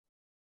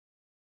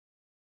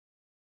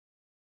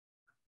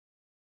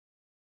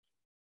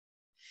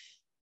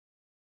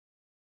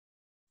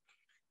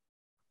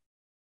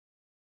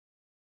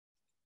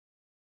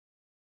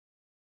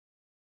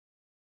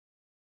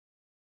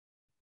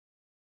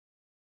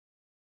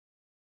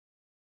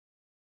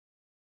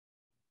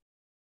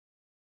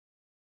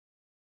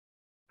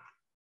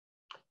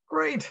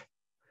Great.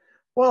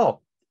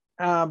 Well,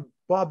 Bob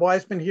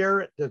Wiseman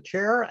here, the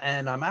chair,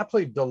 and I'm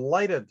absolutely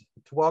delighted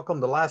to welcome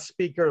the last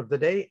speaker of the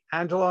day,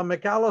 Angela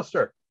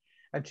McAllister.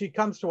 And she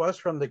comes to us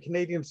from the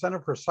Canadian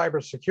Centre for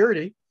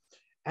Cybersecurity,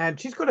 and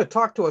she's going to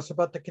talk to us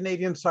about the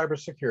Canadian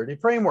Cybersecurity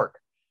Framework.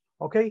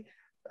 Okay,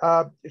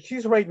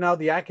 she's right now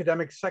the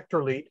academic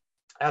sector lead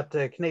at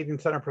the Canadian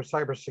Centre for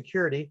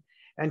Cybersecurity,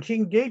 and she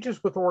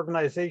engages with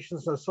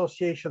organizations and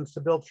associations to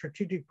build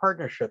strategic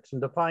partnerships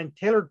and define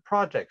tailored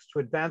projects to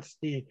advance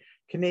the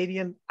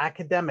Canadian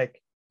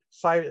academic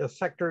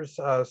sector's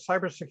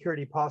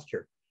cybersecurity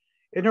posture.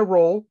 In her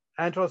role,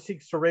 Angela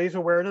seeks to raise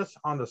awareness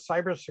on the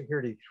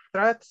cybersecurity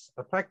threats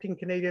affecting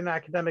Canadian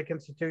academic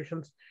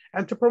institutions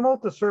and to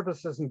promote the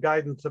services and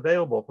guidance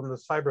available from the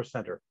Cyber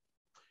Centre.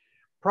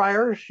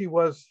 Prior, she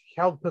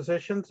held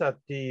positions at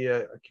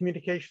the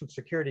Communication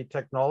Security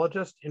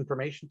Technologist,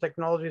 Information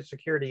Technology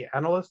Security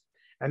Analyst,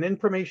 and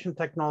Information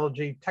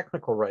Technology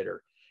Technical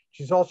Writer.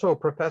 She's also a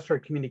professor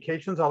of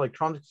communications,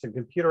 electronics, and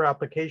computer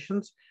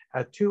applications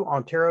at 2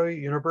 Ontario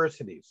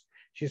universities.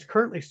 She's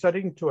currently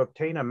studying to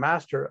obtain a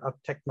Master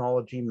of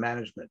Technology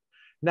Management.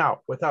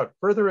 Now, without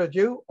further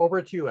ado,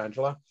 over to you,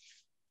 Angela.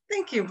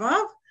 Thank you,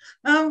 Bob.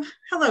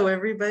 Hello,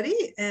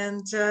 everybody,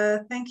 and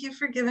thank you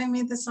for giving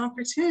me this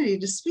opportunity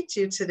to speak to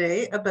you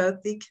today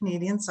about the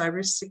Canadian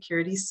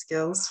Cybersecurity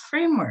Skills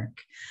Framework.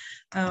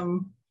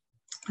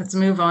 Let's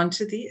move on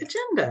to the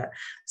agenda.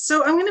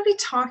 So I'm going to be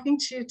talking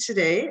to you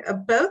today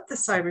about the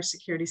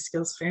Cybersecurity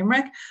Skills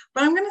Framework,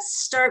 but I'm going to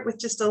start with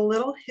just a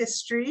little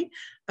history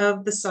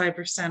of the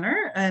Cyber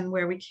Centre and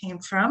where we came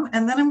from.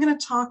 And then I'm going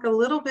to talk a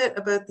little bit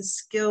about the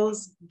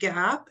skills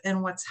gap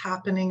and what's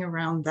happening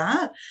around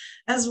that,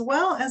 as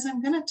well as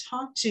I'm going to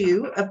talk to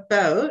you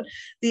about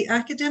the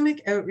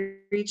academic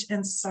outreach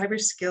and cyber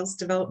skills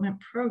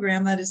development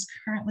program that is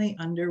currently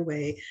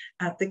underway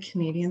at the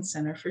Canadian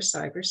Centre for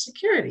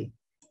Cybersecurity.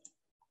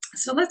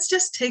 So let's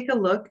just take a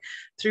look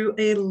through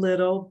a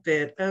little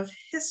bit of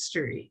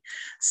history.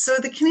 So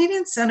the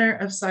Canadian Centre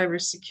of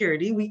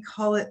Cybersecurity, we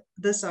call it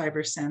the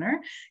Cyber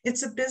Centre.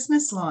 It's a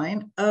business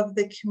line of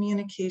the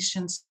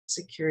Communications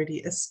Security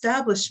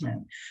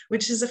Establishment,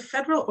 which is a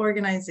federal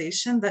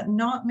organization that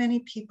not many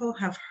people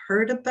have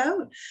heard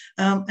about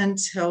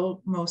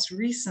until most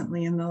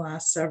recently in the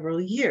last several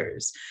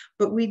years.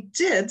 But we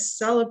did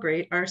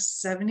celebrate our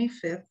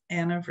 75th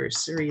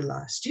anniversary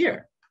last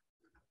year.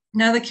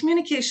 Now, the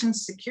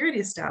Communications Security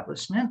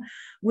Establishment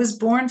was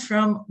born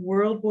from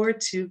World War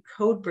II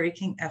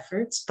code-breaking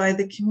efforts by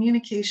the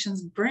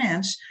communications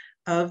branch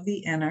of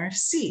the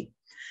NRC.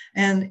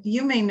 And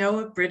you may know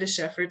of British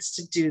efforts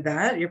to do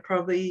that. You're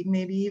probably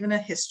maybe even a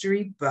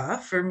history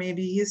buff, or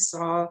maybe you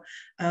saw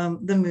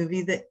the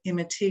movie The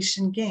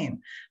Imitation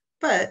Game.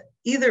 But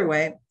either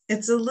way,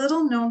 it's a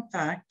little known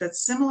fact that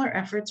similar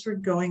efforts were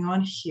going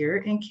on here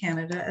in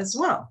Canada as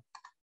well.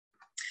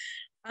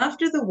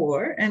 After the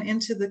war and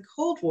into the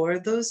Cold War,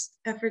 those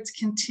efforts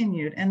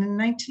continued. And in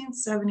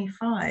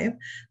 1975,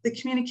 the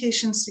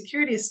Communications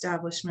Security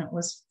Establishment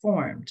was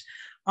formed,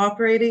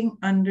 operating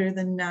under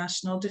the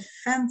National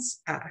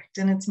Defense Act.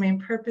 And its main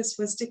purpose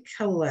was to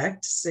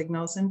collect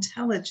signals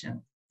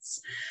intelligence.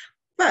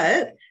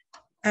 But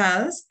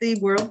as the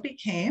world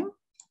became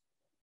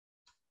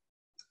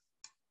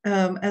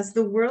more,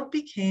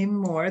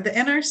 the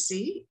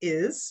NRC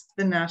is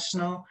the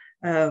National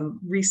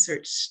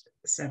Research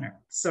Center.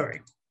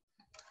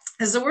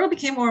 As the world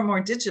became more and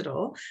more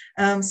digital,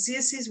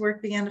 CSC's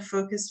work began to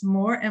focus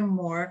more and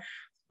more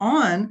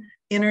on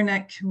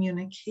internet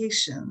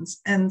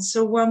communications. And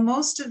so while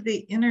most of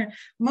the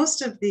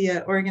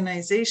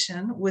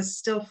organization was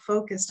still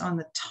focused on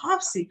the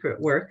top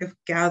secret work of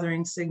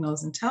gathering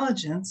signals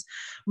intelligence,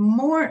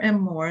 more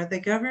and more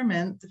the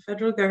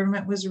federal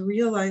government was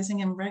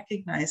realizing and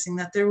recognizing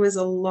that there was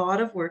a lot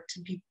of work to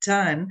be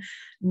done,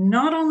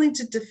 not only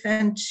to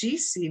defend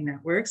GC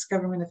networks,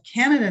 Government of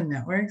Canada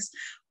networks,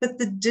 but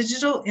the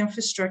digital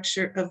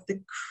infrastructure of the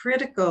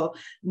critical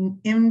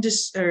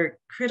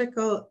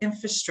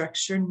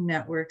infrastructure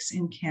networks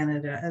in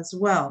Canada as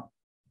well.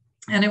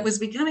 And it was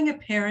becoming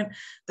apparent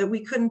that we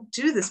couldn't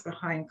do this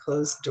behind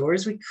closed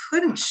doors. We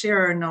couldn't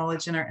share our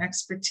knowledge and our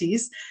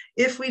expertise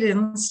if we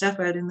didn't step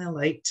out in the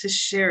light to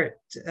share it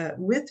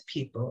with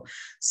people.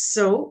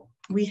 So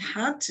we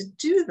had to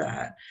do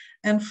that.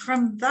 And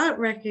from that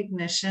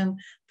recognition,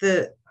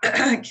 the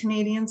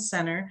Canadian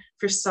Centre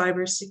for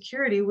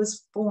Cybersecurity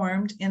was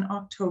formed in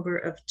October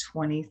of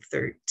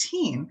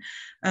 2013.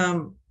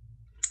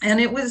 And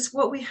it was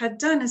what we had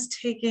done is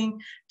taken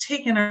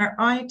our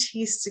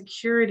IT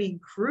security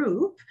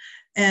group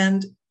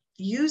and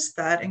used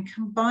that and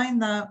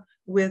combined that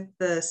with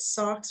the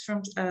SOCs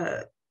from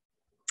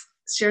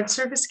Shared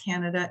Service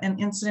Canada and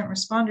incident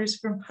responders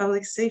from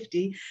public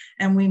safety,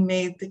 and we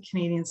made the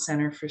Canadian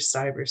Centre for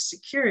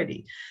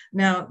Cybersecurity.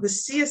 Now, the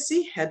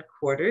CSC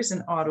headquarters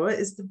in Ottawa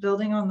is the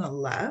building on the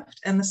left,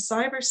 and the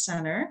Cyber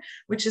Centre,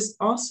 which is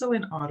also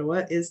in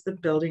Ottawa, is the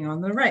building on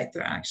the right.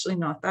 They're actually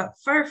not that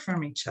far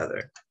from each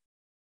other.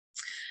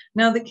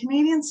 Now, the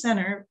Canadian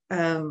Centre,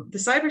 the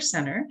Cyber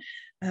Centre,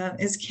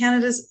 is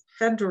Canada's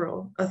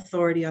federal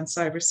authority on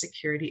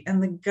cybersecurity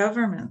and the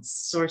government's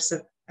source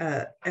of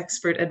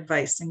expert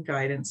advice and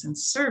guidance and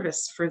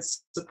service for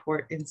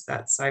support in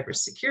that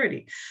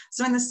cybersecurity.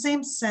 So in the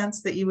same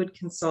sense that you would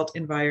consult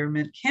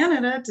Environment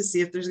Canada to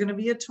see if there's going to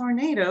be a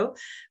tornado,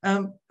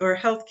 or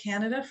Health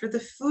Canada for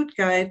the food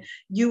guide,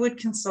 you would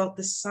consult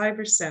the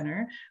Cyber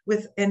Center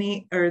with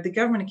any, or the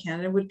Government of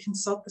Canada would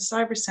consult the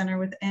Cyber Center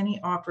with any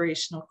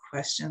operational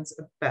questions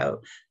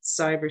about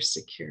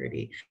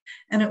cybersecurity.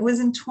 And it was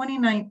in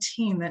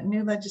 2019 that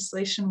new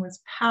legislation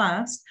was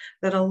passed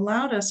that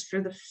allowed us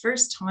for the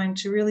first time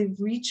to really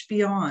reach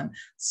beyond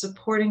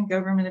supporting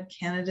Government of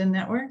Canada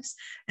networks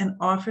and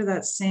offer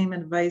that same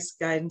advice,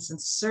 guidance,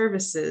 and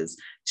services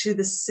to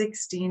the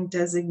 16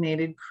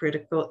 designated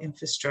critical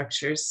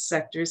infrastructure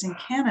sectors in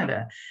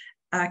Canada.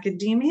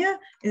 Academia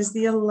is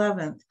the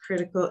 11th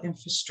critical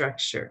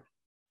infrastructure.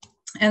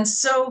 And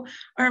so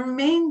our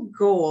main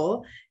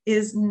goal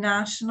is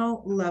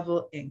national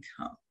level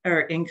income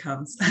or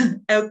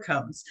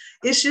outcomes,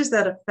 issues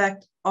that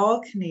affect all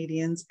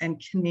Canadians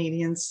and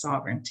Canadian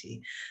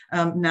sovereignty,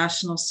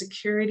 national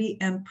security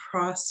and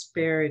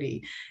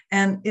prosperity.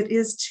 And it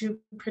is to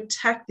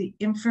protect the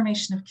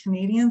information of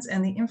Canadians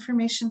and the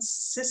information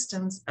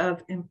systems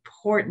of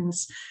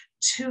importance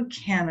to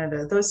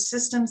Canada, those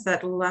systems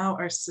that allow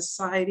our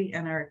society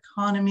and our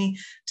economy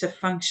to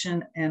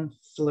function and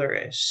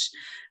flourish.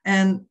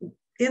 And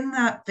in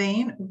that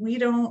vein, we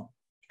don't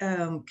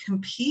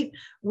compete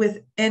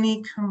with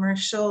any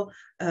commercial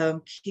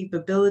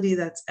capability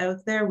that's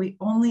out there. We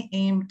only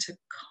aim to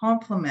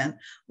complement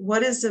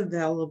what is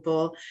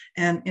available,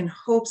 and in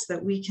hopes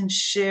that we can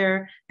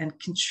share and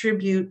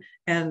contribute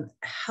and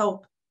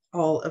help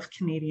all of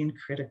Canadian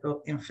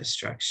critical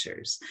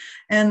infrastructures.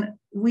 And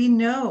we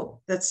know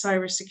that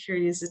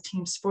cybersecurity is a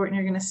team sport, and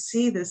you're going to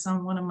see this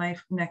on one of my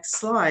next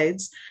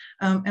slides.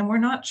 And we're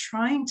not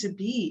trying to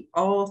be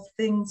all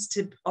things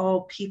to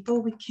all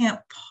people. We can't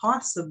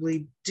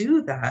possibly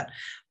do that,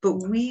 but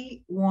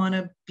we want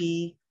to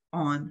be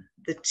on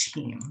the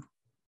team.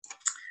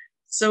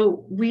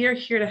 So we are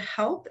here to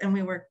help, and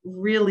we work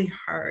really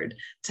hard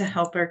to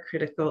help our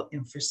critical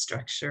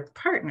infrastructure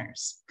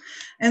partners.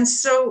 And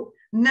so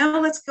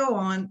now let's go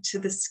on to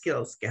the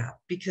skills gap,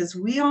 because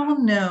we all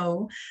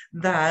know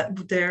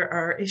that there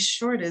are a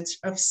shortage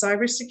of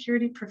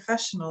cybersecurity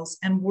professionals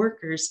and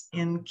workers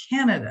in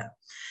Canada.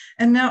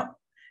 And now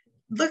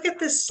look at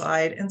this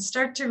slide and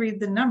start to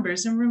read the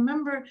numbers, and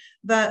remember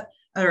that,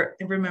 or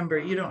remember,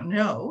 you don't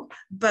know,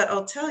 but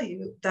I'll tell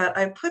you that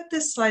I put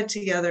this slide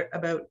together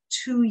about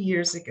 2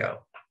 years ago.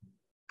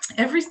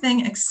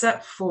 Everything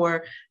except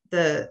for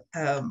the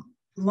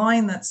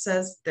line that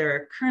says there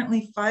are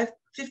currently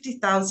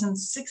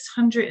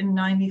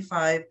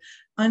 50,695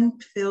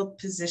 unfilled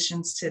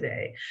positions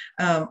today.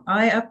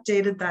 I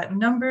updated that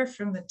number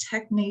from the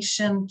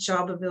TechNation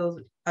job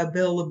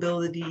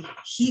availability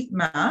heat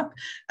map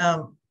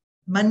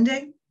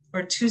Monday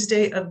or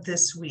Tuesday of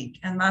this week.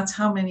 And that's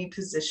how many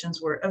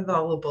positions were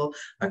available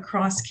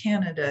across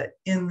Canada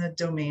in the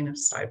domain of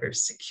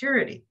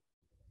cybersecurity.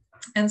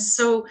 And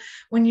so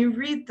when you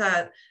read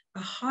that,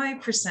 a high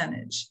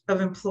percentage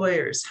of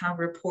employers have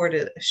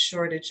reported a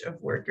shortage of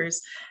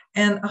workers,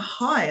 and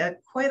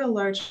quite a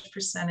large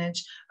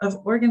percentage of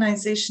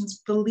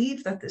organizations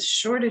believe that this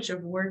shortage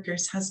of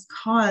workers has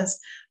caused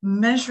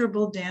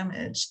measurable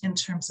damage in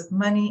terms of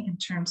money, in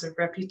terms of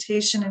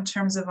reputation, in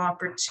terms of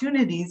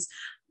opportunities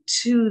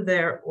to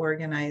their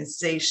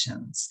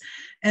organizations.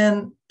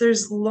 And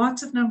there's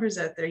lots of numbers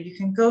out there. You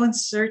can go and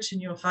search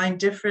and you'll find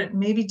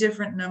maybe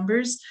different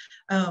numbers,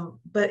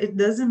 but it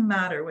doesn't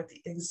matter what the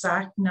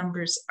exact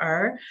numbers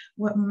are.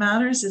 What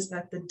matters is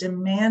that the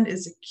demand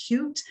is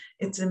acute,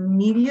 it's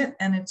immediate,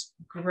 and it's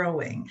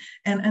growing.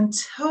 And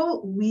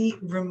until we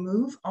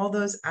remove all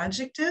those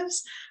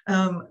adjectives,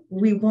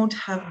 we won't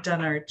have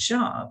done our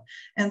job.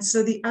 And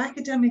so the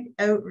academic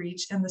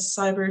outreach and the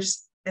cyber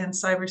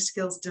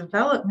skills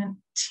development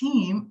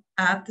team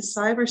at the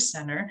Cyber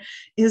Center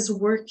is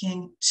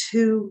working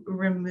to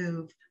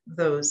remove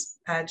those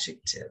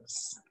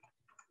adjectives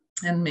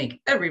and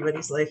make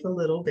everybody's life a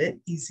little bit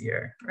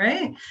easier,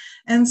 right?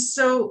 And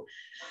so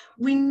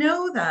we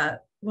know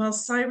that while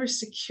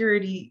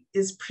cybersecurity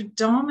is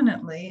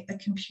predominantly a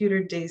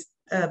computer-based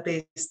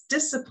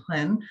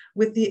discipline,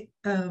 with the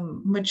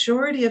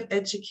majority of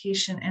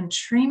education and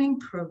training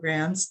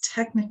programs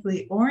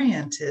technically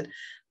oriented,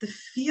 the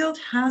field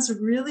has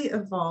really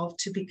evolved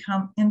to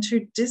become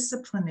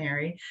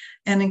interdisciplinary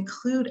and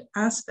include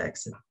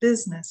aspects of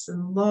business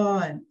and law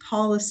and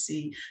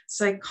policy,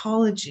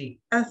 psychology,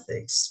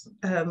 ethics,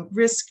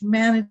 risk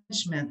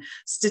management,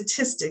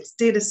 statistics,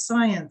 data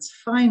science,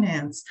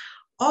 finance.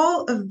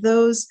 All of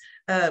those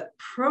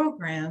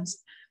programs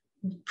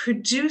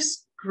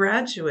produce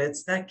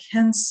graduates that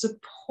can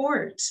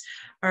support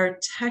our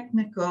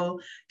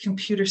technical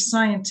computer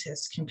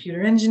scientists,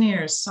 computer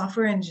engineers,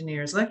 software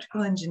engineers,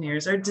 electrical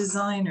engineers, our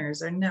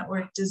designers, our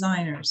network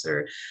designers,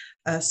 or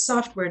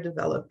software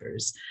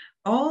developers.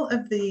 All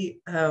of the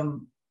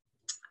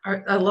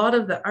A lot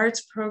of the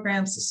arts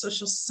programs, the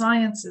social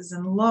sciences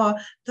and law,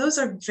 those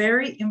are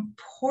very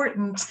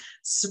important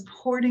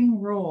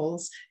supporting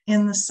roles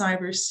in the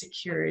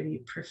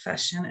cybersecurity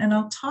profession. And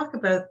I'll talk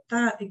about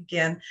that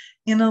again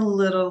in a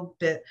little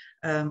bit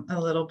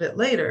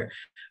later.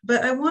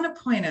 But I want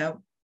to point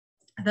out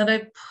that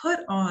I put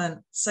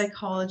on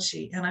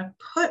psychology and I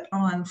put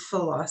on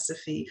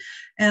philosophy.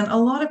 And a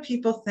lot of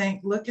people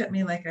look at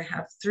me like I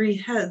have three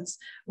heads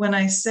when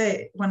I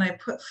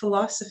put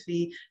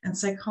philosophy and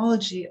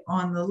psychology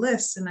on the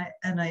list.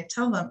 And I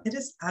tell them it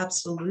is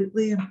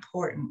absolutely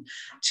important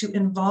to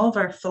involve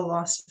our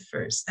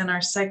philosophers and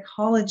our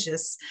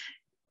psychologists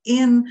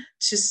into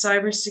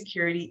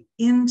cybersecurity,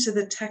 into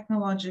the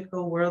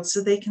technological world,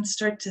 so they can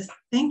start to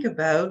think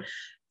about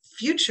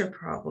future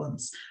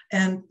problems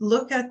and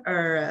look at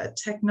our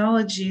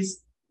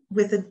technologies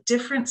with a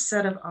different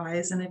set of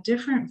eyes and a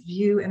different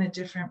view and a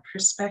different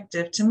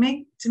perspective to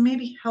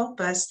maybe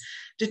help us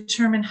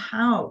determine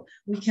how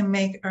we can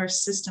make our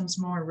systems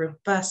more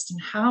robust and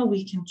how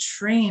we can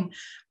train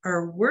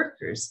our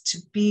workers to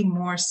be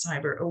more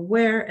cyber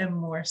aware and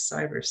more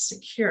cyber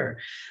secure.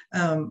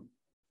 I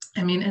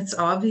mean, it's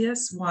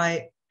obvious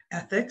why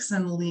ethics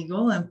and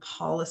legal and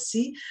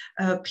policy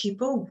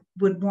people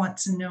would want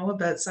to know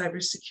about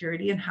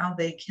cybersecurity and how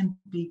they can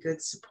be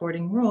good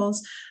supporting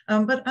roles,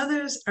 but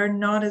others are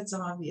not as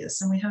obvious.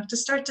 And we have to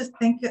start to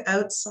think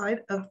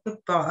outside of the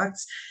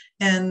box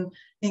and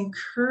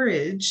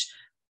encourage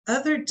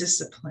other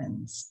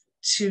disciplines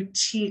to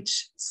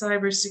teach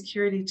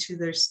cybersecurity to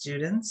their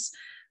students,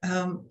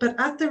 but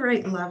at the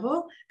right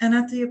level and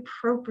at the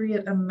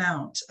appropriate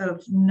amount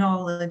of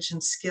knowledge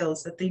and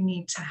skills that they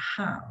need to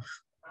have.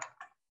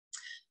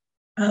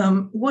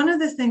 One of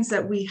the things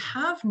that we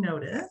have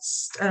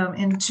noticed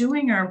in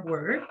doing our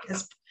work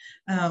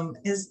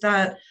is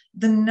that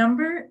the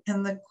number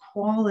and the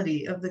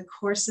quality of the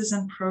courses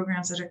and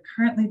programs that are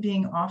currently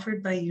being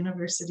offered by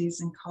universities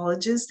and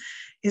colleges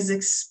is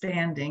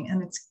expanding,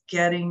 and it's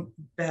getting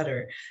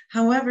better.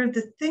 However,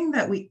 the thing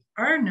that we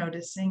are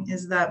noticing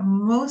is that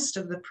most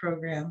of the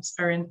programs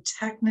are in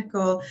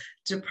technical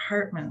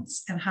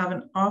departments and have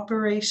an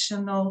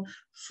operational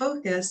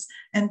focus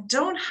and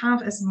don't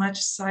have as much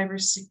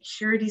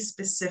cybersecurity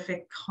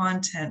specific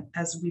content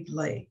as we'd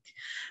like.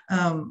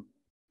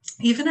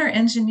 Even our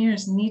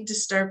engineers need to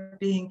start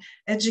being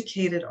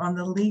educated on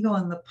the legal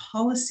and the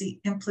policy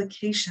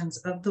implications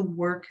of the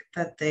work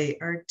that they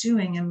are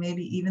doing, and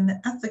maybe even the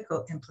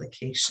ethical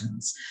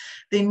implications.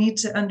 They need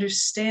to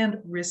understand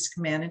risk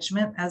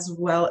management as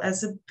well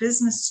as a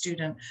business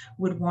student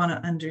would want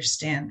to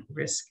understand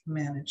risk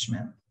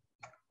management.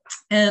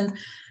 And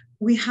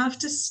we have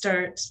to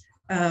start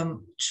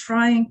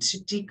trying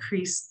to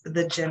decrease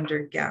the gender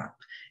gap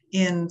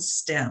in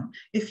STEM.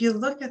 If you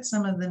look at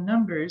some of the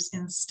numbers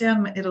in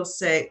STEM, it'll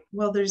say,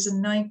 well, there's a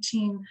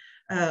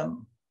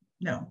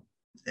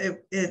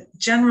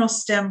general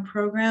STEM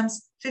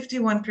programs,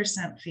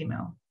 51%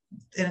 female.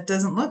 And it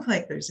doesn't look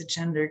like there's a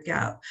gender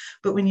gap.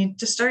 But when you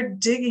just start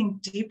digging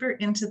deeper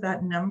into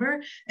that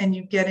number and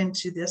you get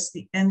into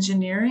the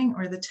engineering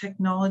or the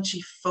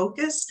technology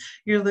focus,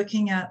 you're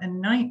looking at a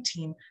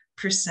 19%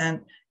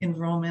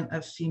 enrollment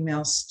of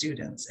female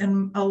students.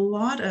 And a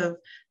lot of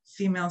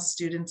female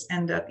students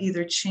end up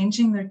either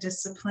changing their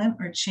discipline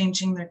or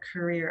changing their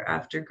career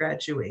after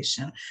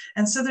graduation.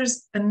 And so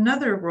there's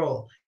another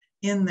role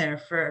in there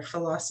for our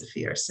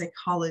philosophy, our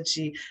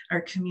psychology,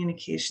 our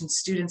communication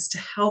students to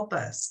help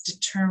us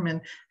determine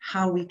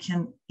how we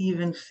can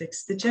even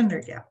fix the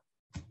gender gap.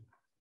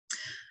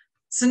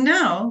 So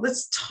now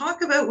let's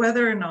talk about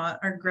whether or not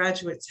our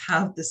graduates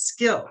have the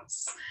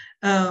skills.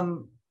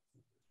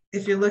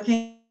 If you're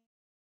looking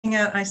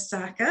at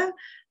ISACA,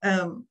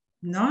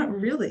 not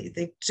really,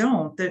 they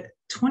don't.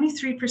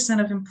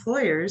 23% of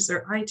employers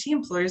or IT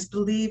employers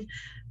believe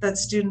that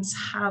students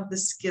have the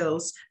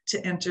skills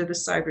to enter the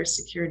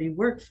cybersecurity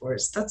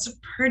workforce. That's a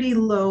pretty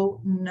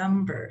low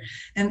number.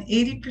 And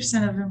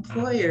 80% of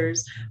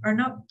employers are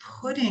not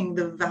putting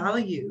the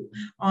value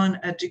on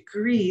a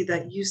degree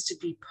that used to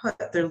be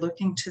put. They're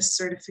looking to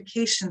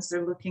certifications,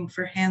 they're looking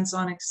for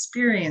hands-on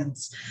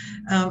experience,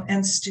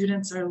 and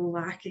students are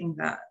lacking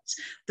that.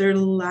 They're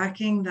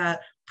lacking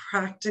that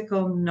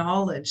practical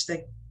knowledge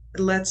that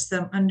lets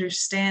them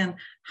understand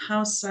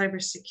how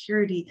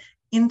cybersecurity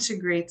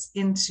integrates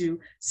into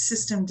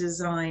system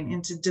design,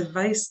 into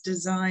device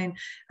design,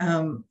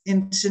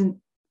 into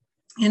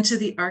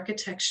the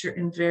architecture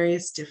in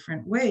various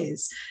different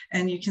ways.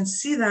 And you can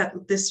see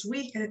that this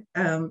week,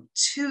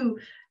 two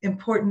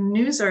important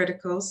news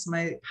articles.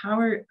 I'm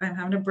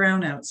having a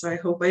brownout, so I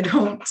hope I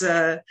don't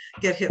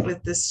get hit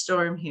with this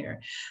storm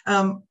here.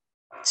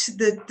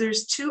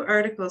 There's two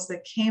articles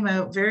that came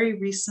out very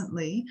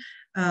recently.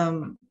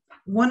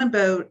 One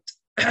about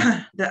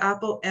the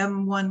Apple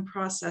M1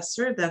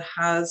 processor that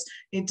has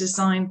a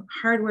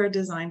hardware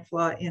design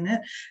flaw in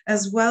it,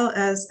 as well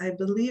as I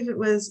believe it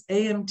was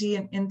AMD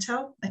and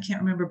Intel, I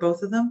can't remember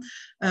both of them,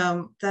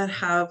 that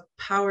have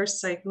power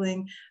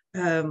cycling,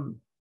 not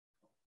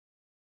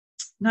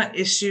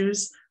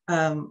issues,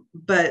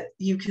 But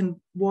you can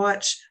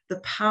watch the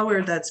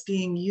power that's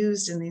being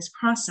used in these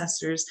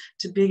processors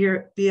to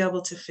be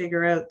able to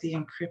figure out the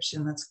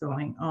encryption that's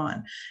going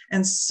on.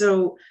 And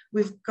so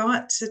we've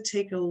got to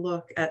take a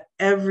look at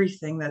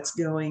everything that's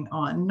going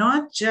on,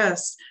 not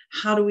just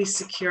how do we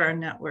secure our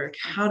network,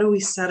 how do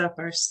we set up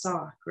our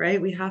SOC, right?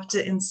 We have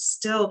to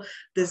instill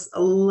this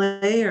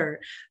layered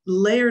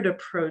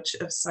approach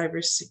of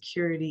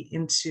cybersecurity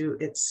into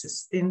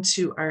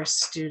our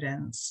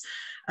students.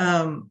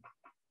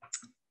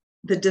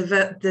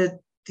 The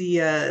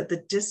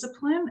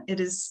discipline, it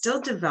is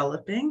still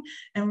developing,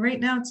 and right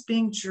now it's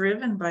being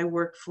driven by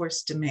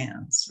workforce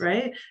demands,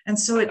 right? And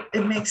so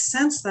it makes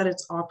sense that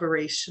it's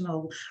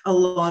operational. A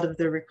lot of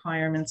the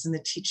requirements and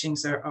the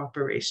teachings are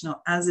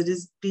operational as it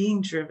is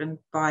being driven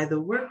by the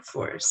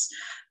workforce.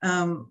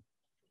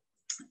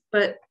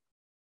 But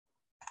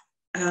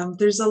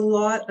there's a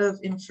lot of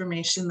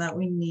information that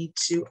we need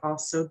to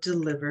also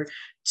deliver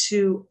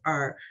to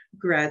our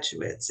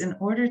graduates in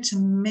order to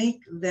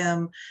make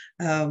them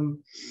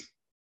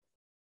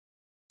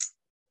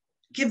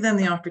give them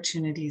the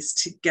opportunities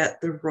to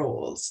get the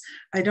roles.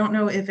 I don't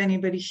know if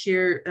anybody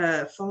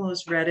here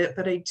follows Reddit,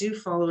 but I do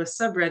follow a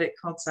subreddit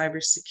called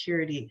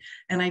Cybersecurity.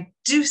 And I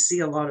do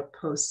see a lot of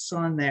posts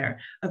on there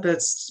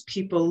about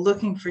people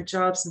looking for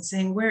jobs and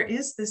saying, where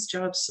is this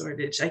job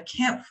shortage? I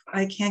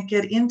can't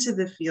get into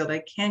the field.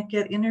 I can't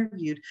get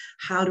interviewed.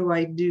 How do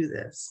I do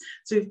this?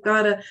 So we've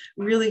got to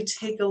really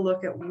take a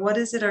look at what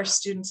is it our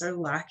students are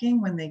lacking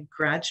when they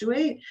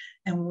graduate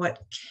and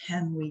what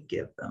can we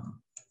give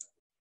them?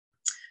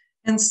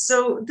 And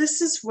so this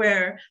is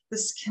where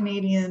this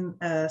Canadian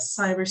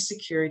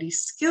Cybersecurity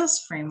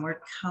Skills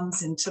Framework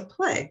comes into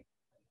play.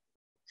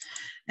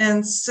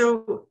 And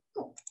so,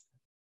 oh,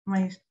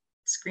 my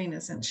screen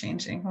isn't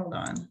changing, hold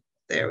on,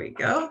 there we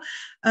go.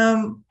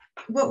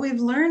 What we've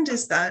learned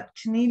is that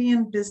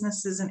Canadian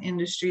businesses and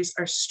industries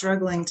are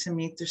struggling to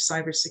meet their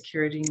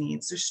cybersecurity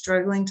needs. They're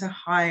struggling to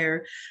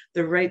hire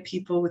the right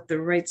people with the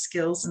right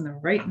skills and the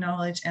right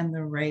knowledge and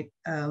the right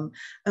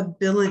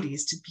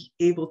abilities to be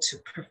able to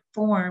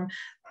perform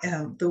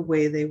the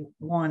way they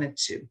wanted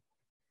to.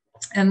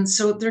 And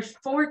so there are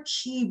 4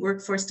 key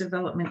workforce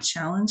development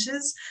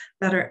challenges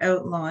that are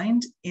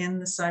outlined in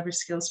the Cyber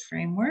Skills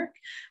Framework.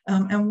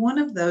 And one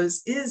of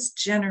those is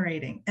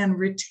generating and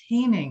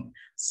retaining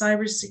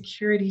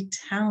cybersecurity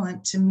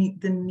talent to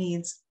meet the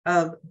needs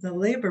of the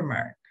labor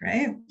market,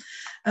 right?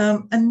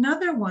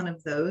 Another one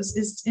of those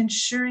is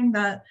ensuring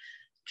that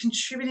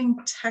contributing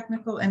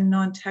technical and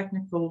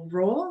non-technical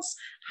roles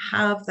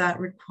have that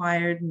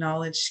required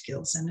knowledge,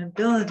 skills, and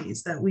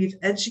abilities, that we've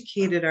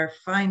educated our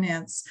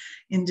finance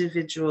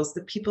individuals,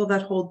 the people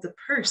that hold the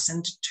purse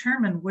and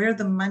determine where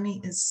the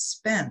money is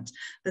spent,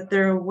 that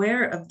they're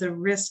aware of the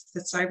risk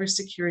that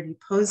cybersecurity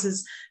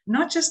poses,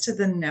 not just to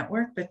the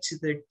network, but to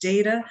their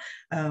data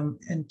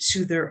and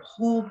to their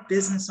whole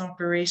business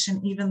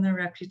operation, even the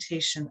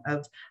reputation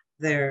of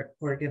their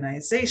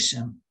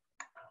organization.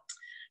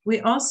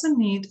 We also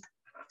need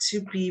to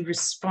be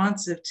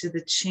responsive to the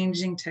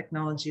changing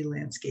technology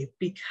landscape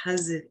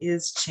because it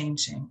is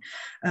changing.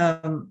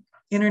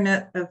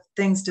 Internet of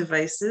Things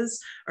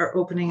devices are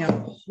opening up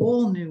a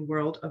whole new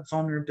world of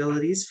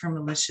vulnerabilities for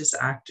malicious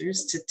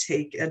actors to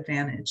take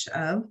advantage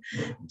of.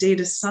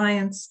 Data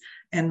science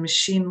and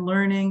machine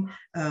learning,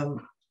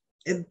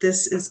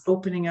 this is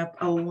opening up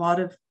a lot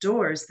of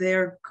doors. They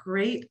are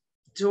great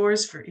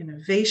doors for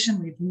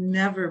innovation. We've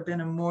never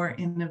been a more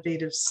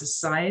innovative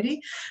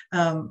society,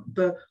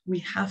 but we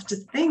have to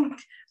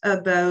think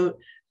about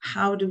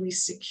how do we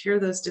secure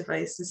those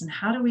devices and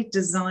how do we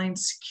design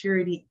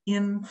security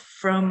in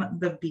from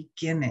the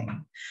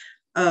beginning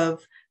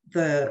of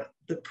the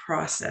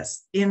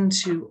process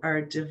into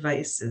our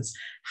devices.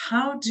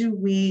 How do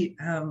we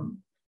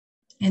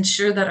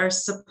ensure that our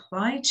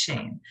supply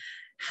chain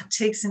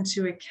takes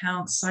into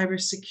account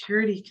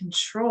cybersecurity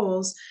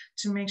controls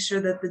to make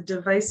sure that the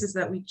devices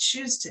that we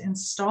choose to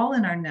install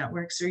in our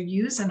networks or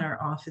use in our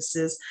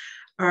offices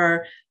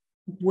are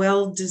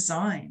well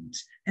designed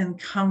and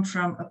come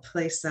from a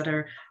place that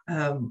are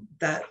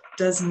that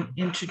doesn't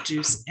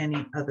introduce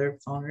any other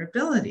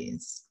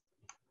vulnerabilities.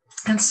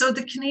 And so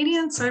the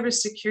Canadian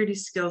Cybersecurity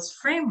Skills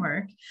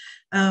Framework,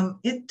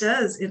 it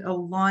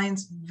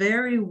aligns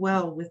very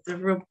well with the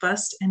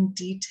robust and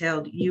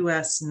detailed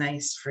US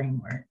NICE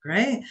framework,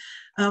 right?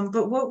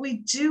 But what we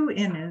do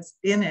in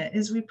it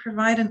is we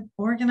provide an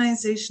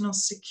organizational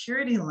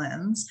security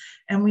lens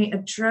and we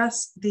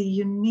address the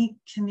unique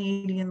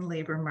Canadian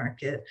labor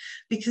market,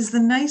 because the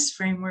NICE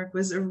framework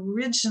was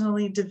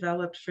originally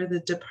developed for the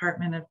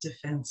Department of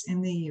Defense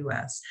in the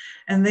US.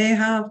 And they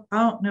have,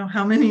 I don't know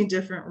how many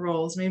different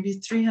roles, maybe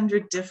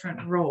 300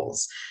 different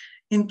roles.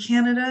 In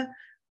Canada,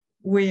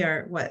 we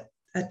are what,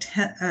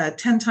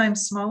 10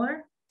 times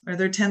smaller, or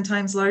they're 10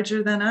 times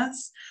larger than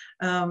us.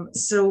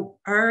 So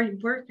our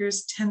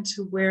workers tend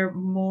to wear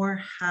more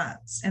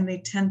hats and they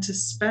tend to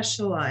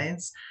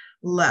specialize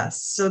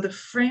less. So the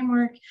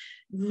framework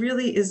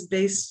really is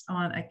based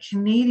on a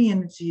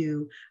Canadian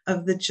view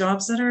of the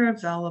jobs that are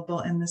available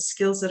and the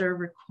skills that are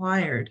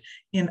required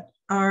in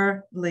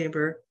our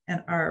labor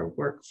and our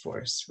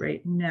workforce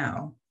right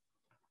now.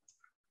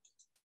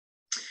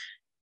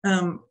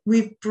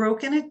 We've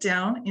broken it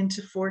down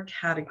into 4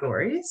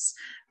 categories.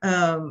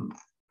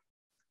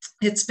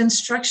 It's been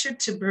structured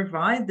to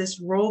provide this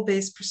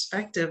role-based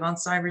perspective on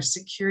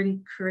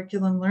cybersecurity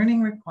curriculum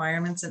learning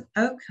requirements and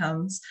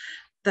outcomes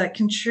that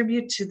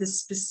contribute to the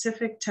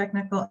specific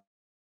technical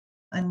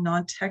and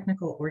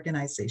non-technical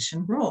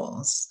organization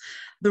roles.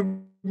 The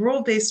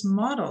role-based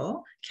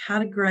model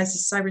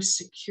categorizes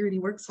cybersecurity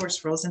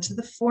workforce roles into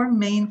the 4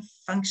 main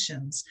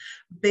functions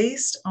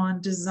based on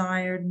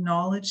desired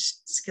knowledge,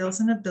 skills,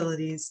 and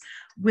abilities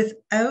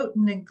without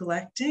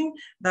neglecting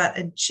that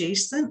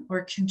adjacent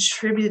or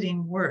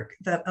contributing work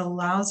that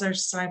allows our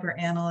cyber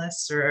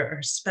analysts or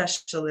our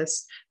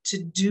specialists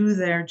to do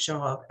their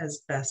job as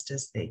best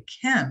as they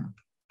can.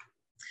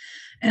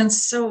 And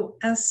so,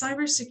 as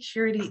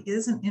cybersecurity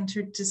is an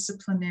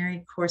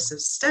interdisciplinary course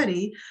of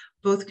study,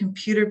 both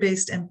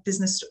computer-based and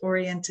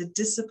business-oriented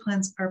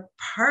disciplines are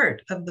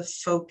part of the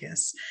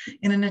focus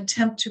in an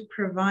attempt to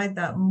provide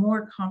that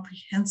more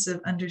comprehensive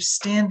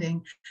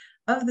understanding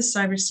of the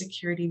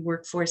cybersecurity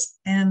workforce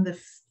and the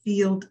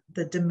field,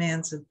 the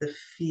demands of the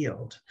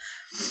field.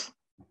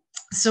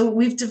 So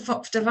we've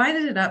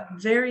divided it up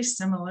very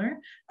similar,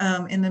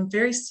 in a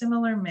very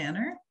similar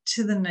manner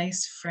to the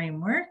NICE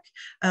framework.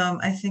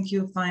 I think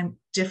you'll find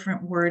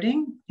different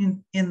wording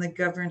in the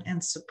govern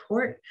and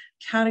support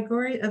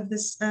category of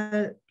this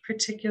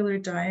particular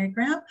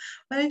diagram,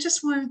 but I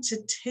just wanted to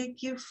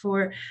take you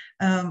for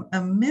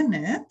a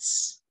minute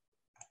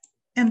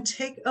and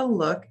take a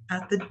look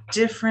at the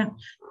different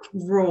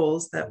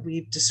roles that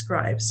we've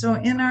described. So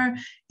in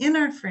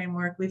our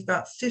framework, we've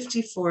got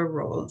 54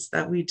 roles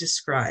that we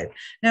describe.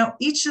 Now,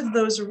 each of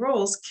those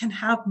roles can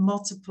have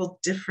multiple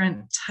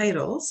different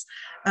titles,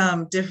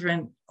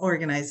 different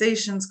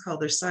organizations call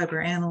their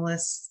cyber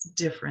analysts,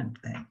 different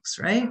things,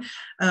 right?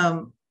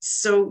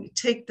 So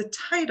take the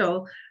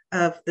title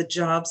of the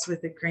jobs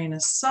with a grain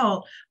of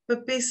salt,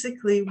 but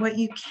basically what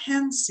you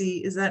can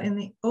see is that in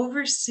the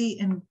oversee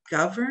and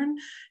govern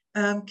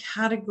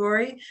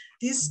category,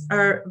 these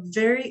are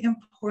very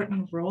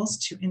important roles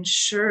to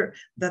ensure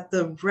that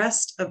the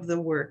rest of the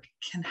work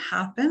can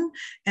happen,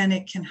 and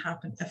it can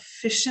happen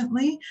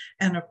efficiently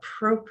and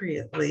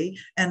appropriately,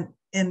 and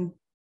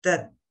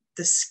that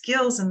the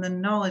skills and the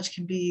knowledge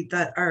can be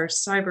that our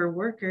cyber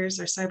workers,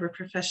 our cyber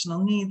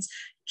professional needs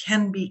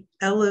can be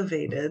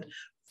elevated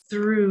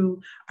through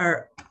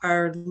our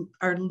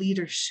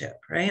leadership,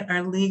 right?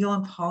 Our legal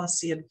and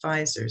policy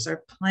advisors,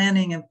 our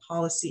planning and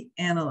policy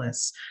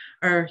analysts,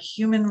 our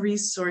human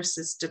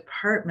resources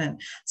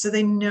department, so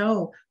they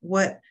know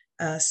what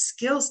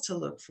skills to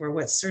look for,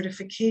 what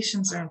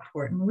certifications are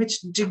important, which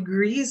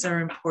degrees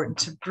are important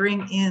to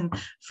bring in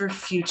for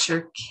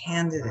future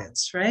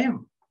candidates, right?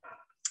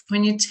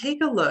 When you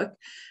take a look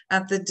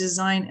at the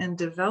design and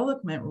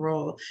development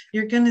role,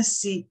 you're going to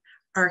see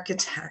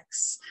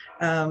architects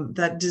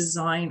that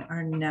design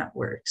our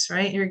networks,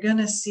 right? You're going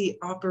to see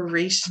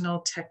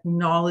operational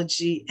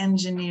technology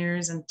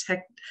engineers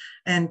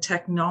and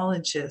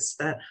technologists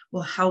that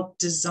will help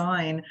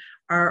design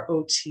our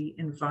OT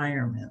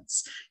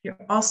environments. You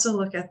also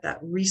look at that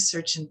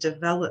research and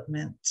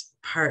development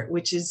part,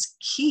 which is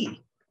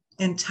key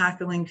in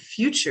tackling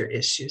future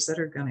issues that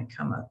are going to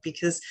come up,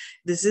 because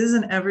this is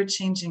an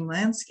ever-changing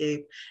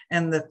landscape,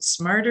 and the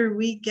smarter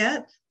we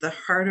get, the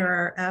harder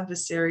our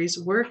adversaries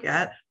work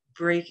at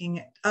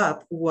breaking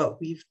up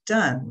what we've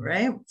done,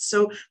 right?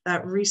 So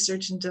that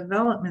research and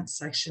development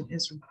section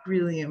is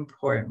really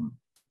important.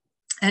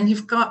 And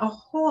you've got a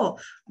whole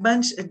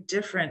bunch of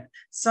different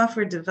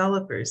software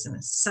developers and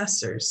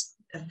assessors,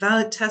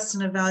 test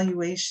and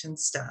evaluation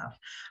staff,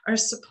 our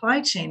supply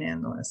chain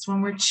analysts,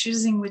 when we're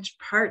choosing which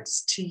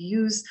parts to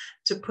use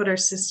to put our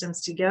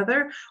systems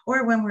together,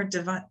 or when we're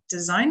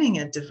designing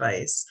a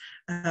device,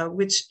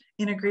 which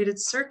integrated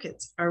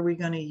circuits are we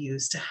going to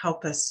use to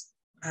help us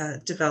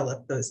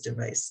develop those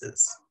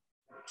devices.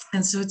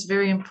 And so it's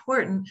very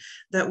important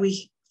that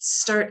we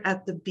start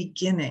at the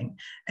beginning,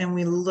 and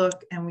we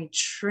look and we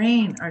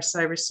train our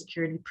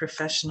cybersecurity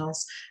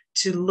professionals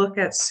to look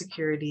at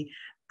security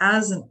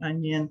as an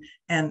onion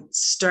and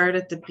start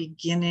at the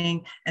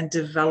beginning and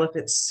develop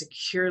it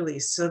securely,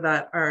 so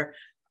that our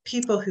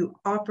people who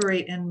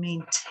operate and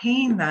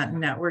maintain that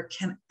network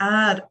can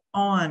add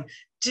on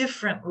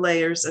different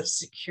layers of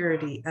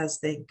security as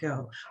they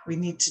go. We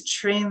need to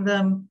train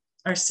them,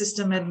 our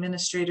system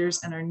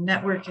administrators and our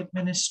network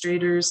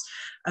administrators,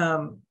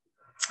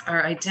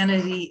 our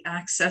identity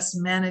access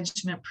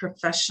management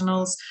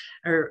professionals,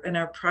 and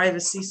our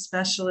privacy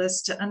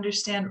specialists, to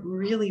understand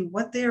really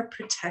what they are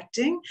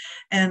protecting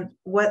and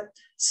what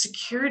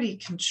security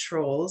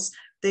controls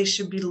they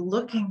should be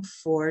looking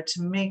for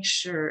to make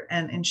sure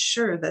and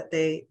ensure that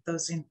the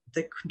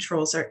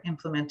controls are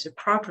implemented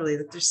properly,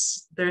 that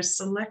they're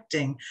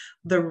selecting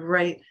the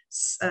right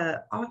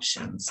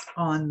options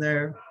on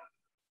their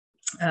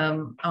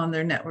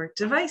network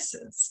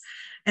devices.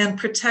 And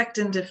protect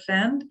and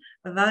defend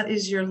that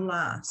is your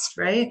last,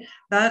 right?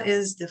 That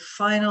is the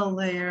final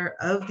layer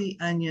of the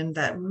onion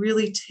that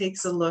really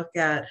takes a look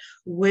at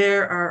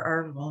where are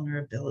our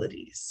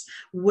vulnerabilities?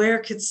 Where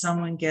could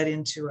someone get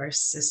into our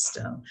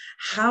system?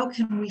 How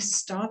can we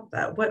stop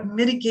that? What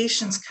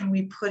mitigations can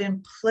we put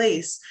in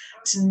place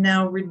to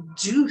now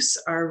reduce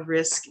our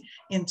risk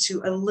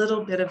into a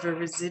little bit of a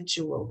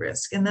residual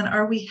risk? And then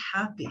are we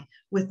happy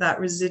with that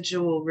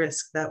residual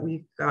risk that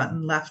we've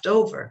gotten left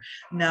over?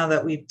 Now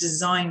that we've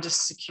designed a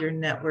secure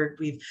network,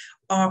 we've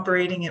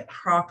operating it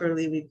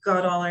properly, we've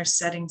got all our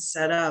settings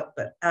set up,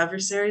 but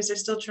adversaries are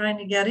still trying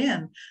to get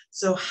in.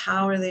 So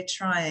how are they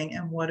trying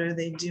and what are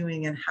they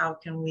doing and how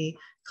can we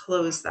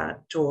close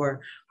that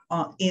door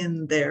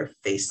in their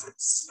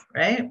faces,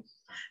 right?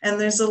 And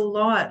there's a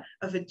lot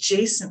of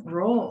adjacent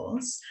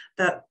roles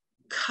that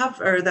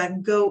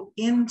go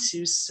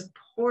into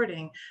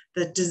supporting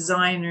the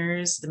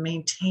designers, the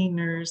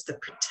maintainers, the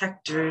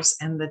protectors,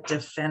 and the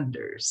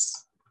defenders.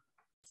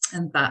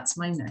 And that's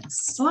my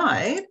next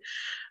slide.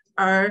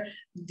 I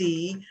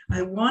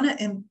want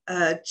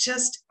to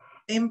just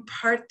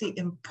impart the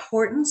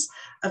importance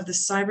of the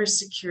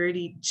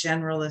cybersecurity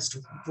generalist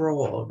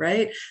role,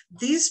 right?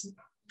 These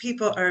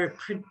people are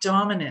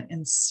predominant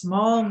in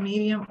small,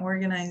 medium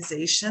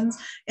organizations,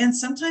 and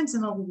sometimes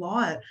in a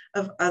lot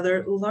of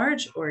other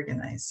large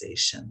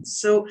organizations.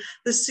 So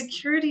the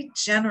security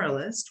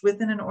generalist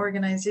within an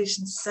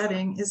organization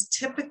setting is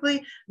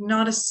typically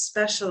not a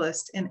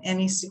specialist in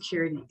any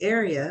security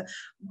area,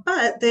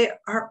 but they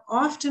are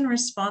often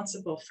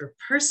responsible for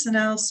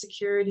personnel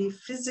security,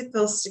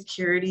 physical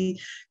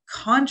security,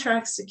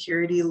 contract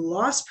security,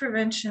 loss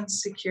prevention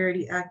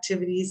security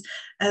activities,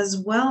 as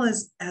well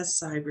as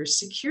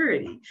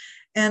cybersecurity.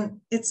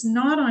 And it's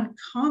not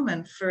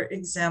uncommon, for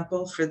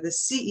example, for the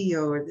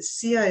CEO or the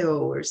CIO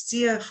or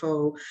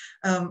CFO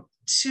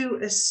to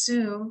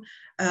assume,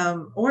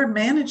 or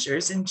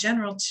managers in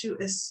general, to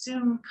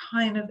assume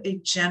kind of a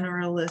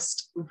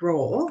generalist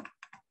role,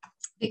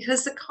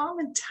 because the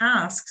common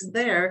tasks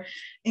there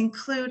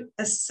include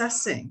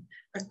assessing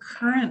a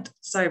current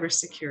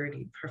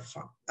cybersecurity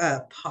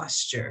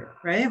posture,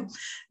 right?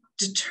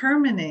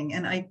 Determining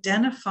and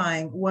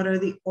identifying what are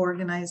the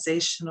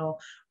organizational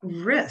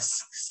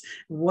risks,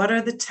 what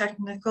are the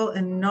technical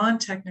and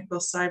non-technical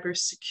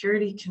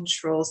cybersecurity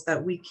controls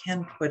that we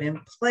can put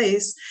in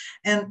place,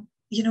 and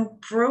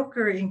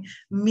brokering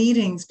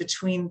meetings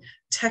between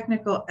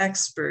technical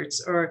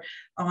experts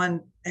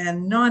and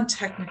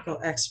non-technical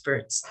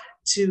experts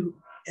to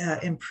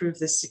improve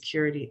the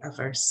security of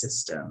our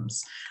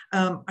systems.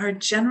 Our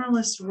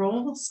generalist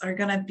roles are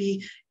going to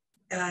be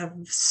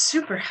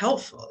super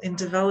helpful in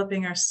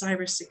developing our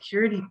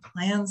cybersecurity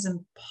plans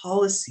and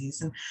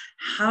policies, and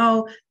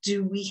how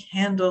do we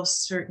handle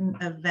certain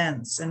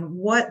events, and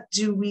what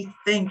do we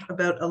think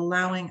about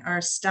allowing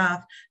our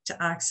staff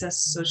to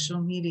access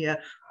social media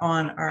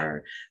on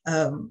our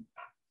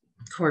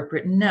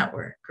corporate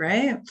network,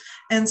 right?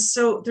 And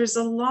so there's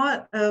a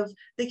lot of,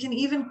 they can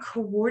even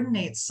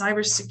coordinate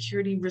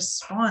cybersecurity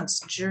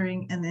response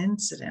during an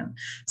incident.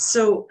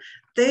 So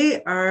they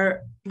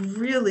underpin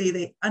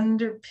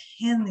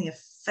the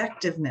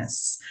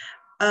effectiveness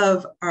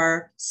of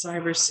our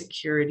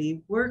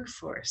cybersecurity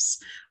workforce.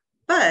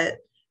 But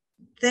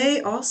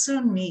they also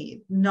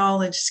need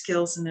knowledge,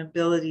 skills, and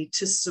ability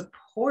to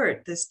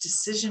support this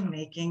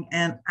decision-making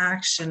and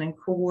action and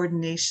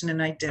coordination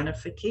and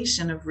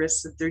identification of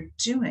risks that they're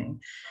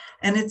doing.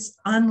 And it's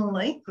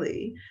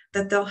unlikely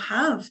that they'll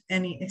have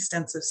any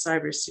extensive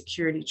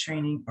cybersecurity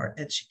training or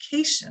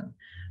education.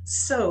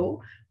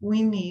 So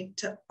we need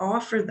to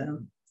offer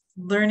them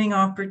learning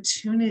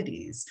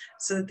opportunities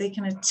so that they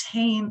can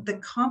attain the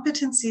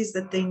competencies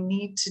that they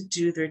need to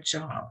do their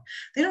job.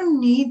 They don't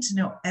need to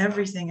know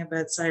everything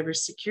about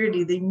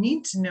cybersecurity. They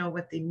need to know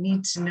what they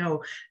need to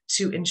know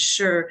to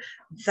ensure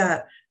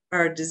that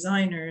our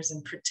designers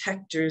and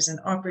protectors and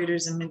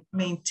operators and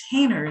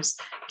maintainers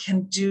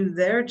can do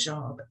their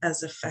job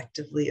as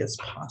effectively as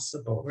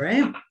possible,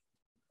 right?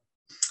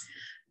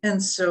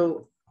 And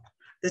so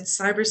the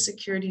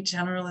cybersecurity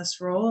generalist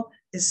role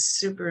is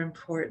super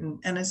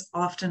important and is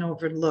often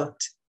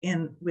overlooked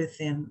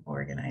within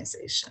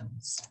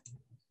organizations.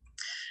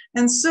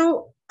 And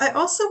so I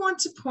also want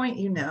to point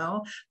you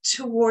now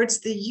towards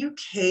the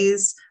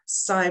UK's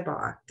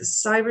CyBOK, the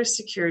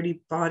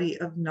Cybersecurity Body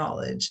of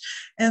Knowledge.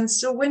 And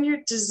so when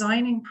you're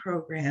designing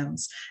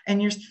programs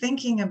and you're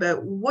thinking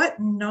about what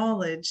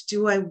knowledge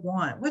do I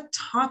want, what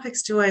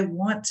topics do I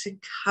want to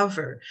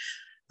cover,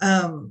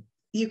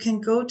 you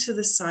can go to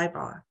the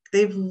CyBOK.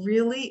 They've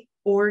really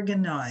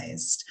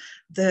organized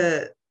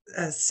the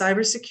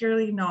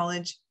cybersecurity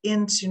knowledge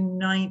into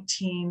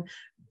 19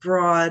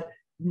 broad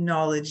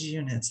knowledge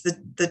units.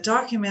 The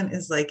document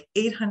is like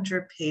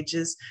 800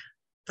 pages,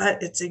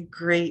 but it's a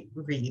great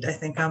read. I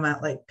think I'm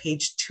at like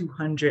page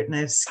 200 and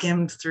I've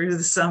skimmed through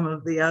some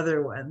of the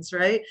other ones,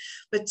 right?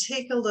 But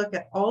take a look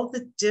at all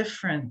the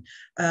different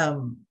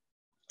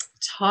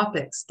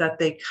topics that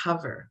they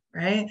cover,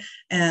 right?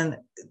 And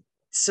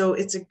so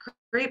it's a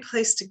great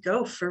place to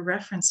go for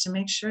reference to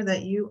make sure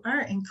that you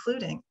are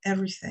including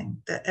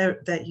everything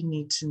that you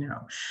need to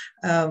know.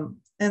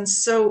 And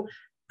so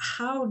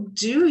how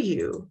do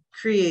you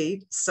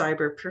create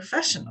cyber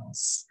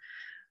professionals?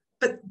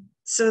 But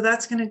so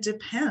that's going to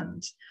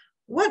depend.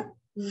 What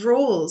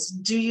roles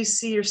do you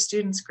see your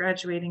students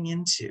graduating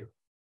into,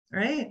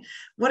 right?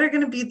 What are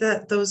going to be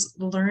those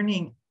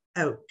learning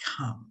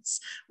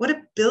outcomes? What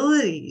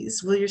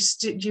abilities will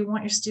do you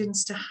want your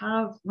students to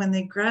have when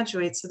they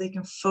graduate so they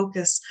can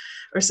focus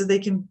or so they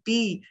can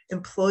be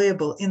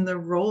employable in the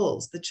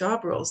roles, the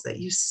job roles that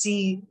you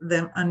see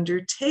them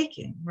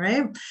undertaking,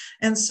 right?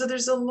 And so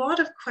there's a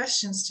lot of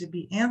questions to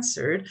be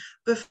answered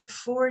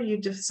before you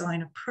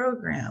design a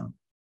program.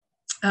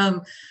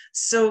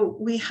 So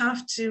we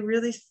have to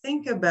really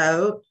think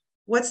about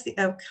what's the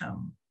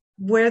outcome?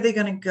 Where are they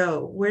going to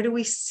go? Where do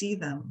we see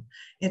them?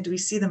 And do we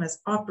see them as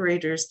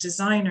operators,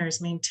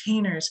 designers,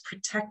 maintainers,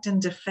 protect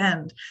and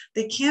defend?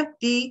 They can't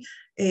be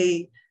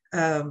a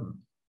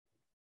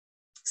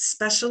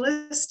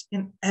specialist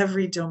in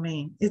every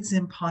domain. It's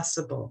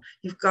impossible.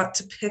 You've got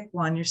to pick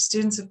one. Your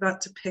students have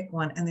got to pick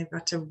one and they've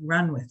got to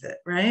run with it,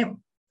 right?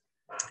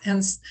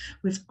 And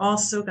we've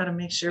also got to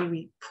make sure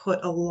we put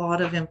a lot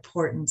of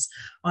importance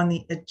on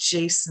the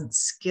adjacent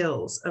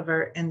skills of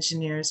our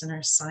engineers and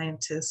our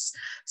scientists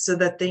so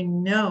that they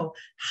know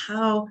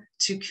how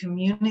to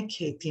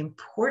communicate the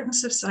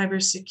importance of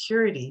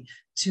cybersecurity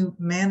to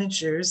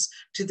managers,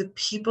 to the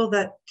people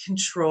that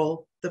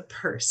control the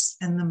purse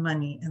and the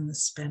money and the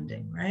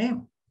spending, right?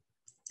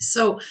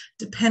 So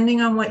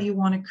depending on what you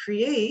want to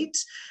create,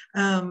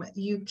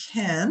 you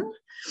can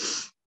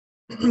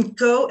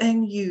go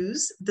and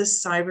use the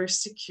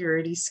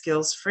Cybersecurity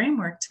Skills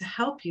Framework to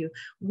help you.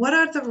 What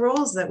are the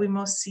roles that we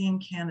most see in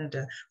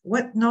Canada?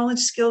 What knowledge,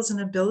 skills, and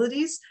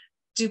abilities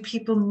do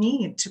people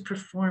need to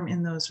perform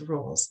in those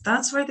roles?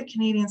 That's where the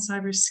Canadian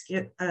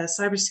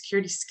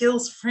Cybersecurity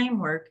Skills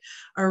Framework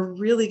are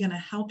really going to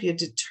help you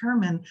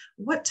determine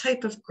what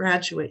type of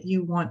graduate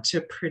you want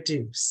to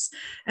produce.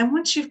 And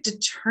once you've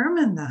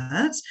determined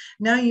that,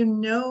 now you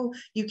know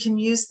you can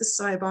use the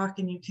CyBOK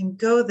and you can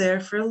go there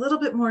for a little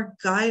bit more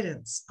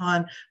guidance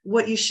on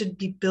what you should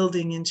be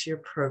building into your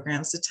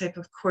programs, the type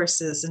of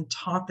courses and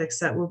topics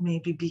that will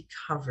maybe be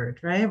covered,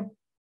 right?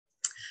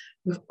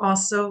 We've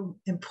also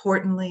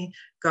importantly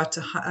got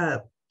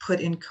to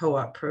put in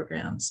co-op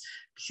programs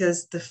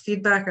because the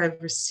feedback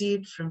I've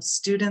received from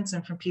students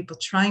and from people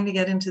trying to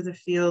get into the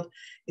field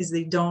is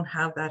they don't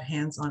have that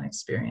hands-on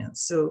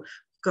experience. So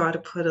we've got to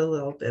put a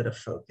little bit of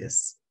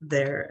focus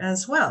there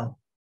as well.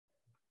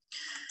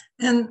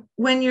 And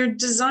when you're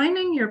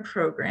designing your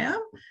program,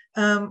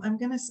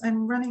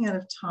 I'm running out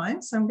of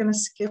time, so I'm going to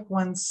skip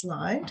one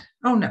slide.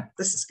 Oh no,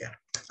 this is good.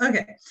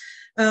 Okay.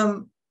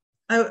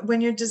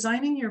 When you're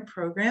designing your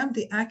program,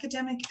 the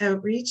academic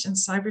outreach and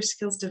cyber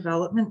skills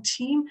development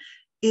team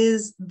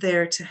is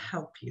there to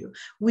help you.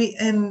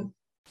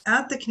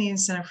 At the Canadian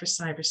Centre for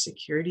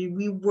Cybersecurity,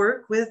 we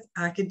work with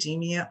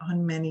academia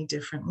on many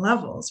different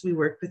levels. We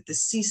work with the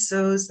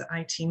CISOs, the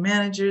IT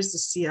managers, the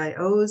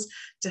CIOs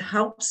to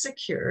help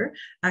secure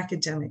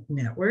academic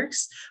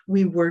networks.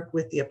 We work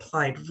with the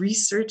applied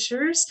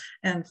researchers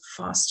and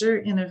foster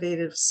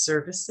innovative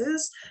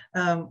services.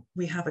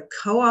 We have a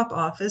co-op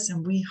office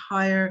and we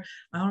hire,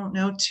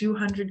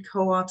 200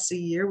 co-ops a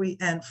year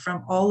and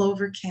from all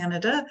over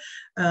Canada.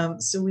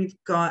 So we've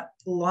got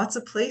lots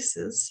of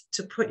places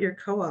to put your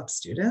co-op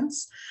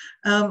students.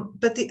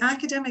 But the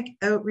academic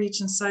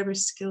outreach and cyber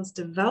skills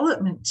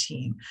development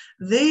team,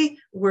 they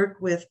work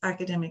with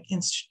academic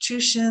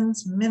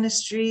institutions,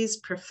 ministries,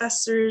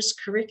 professors,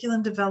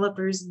 curriculum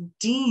developers,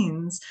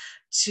 deans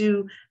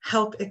to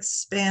help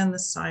expand the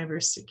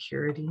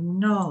cybersecurity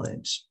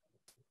knowledge.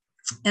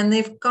 And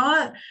they've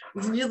got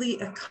really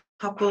a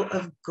couple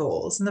of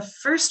goals. And the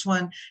first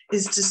one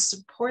is to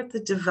support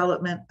the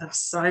development of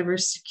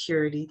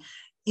cybersecurity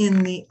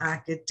in the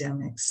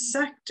academic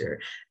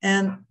sector.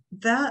 And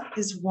that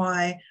is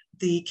why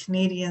the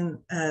Canadian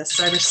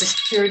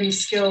Cybersecurity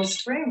Skills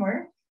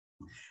Framework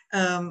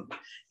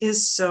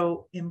is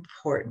so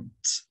important.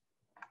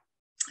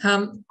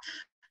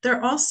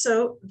 They're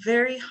also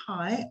very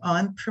high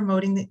on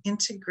promoting the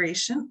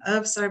integration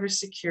of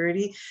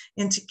cybersecurity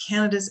into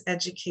Canada's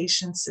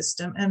education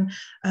system. And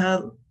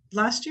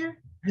last year,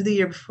 or the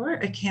year before,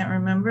 I can't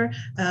remember,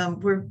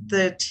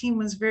 the team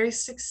was very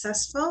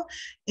successful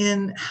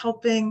in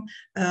helping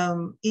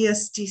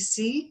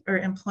ESDC, or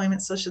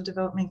Employment Social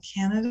Development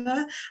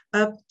Canada,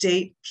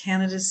 update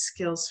Canada's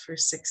Skills for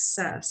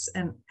Success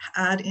and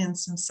add in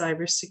some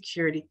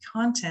cybersecurity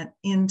content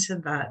into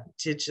that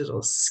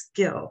digital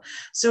skill.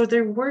 So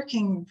they're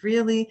working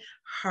really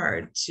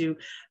hard to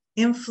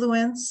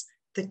influence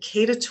the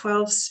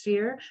K-12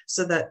 sphere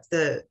so that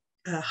the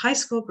high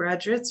school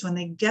graduates, when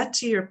they get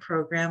to your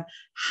program,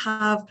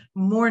 have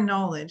more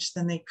knowledge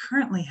than they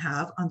currently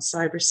have on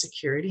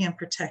cybersecurity and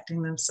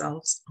protecting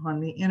themselves on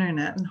the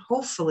internet. And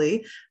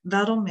hopefully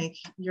that'll make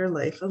your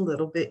life a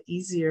little bit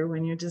easier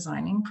when you're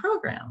designing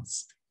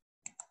programs.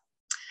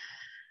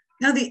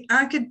 Now, the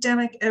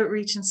Academic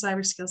Outreach and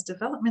Cyber Skills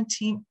Development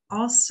team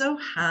also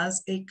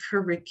has a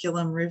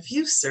curriculum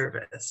review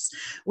service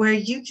where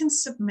you can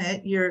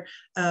submit your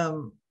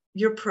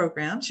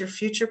programs, your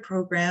future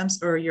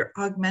programs, or your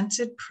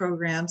augmented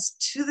programs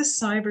to the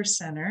Cyber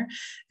Center,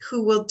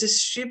 who will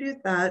distribute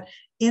that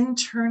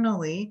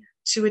internally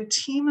to a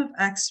team of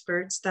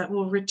experts that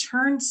will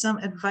return some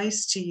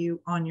advice to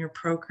you on your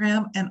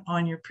program and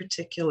on your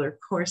particular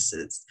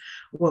courses.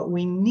 What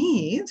we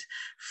need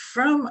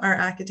from our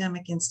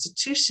academic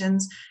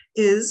institutions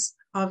is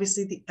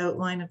obviously the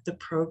outline of the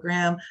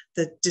program,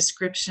 the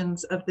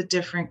descriptions of the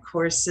different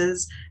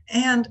courses,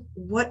 and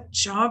what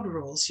job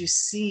roles you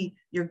see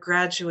your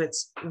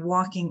graduates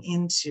walking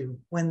into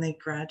when they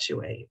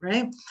graduate,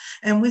 right?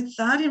 And with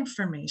that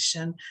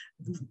information,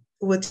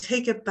 we'll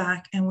take it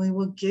back and we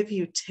will give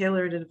you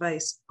tailored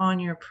advice on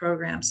your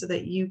program so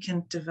that you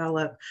can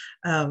develop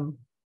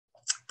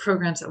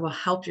programs that will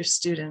help your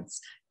students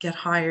get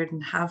hired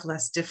and have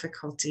less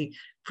difficulty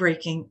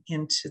breaking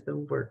into the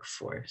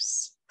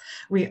workforce.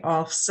 We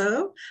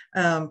also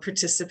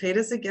participate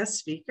as a guest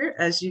speaker,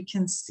 as you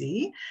can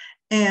see,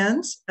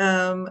 and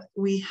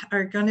we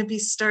are going to be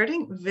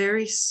starting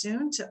very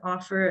soon to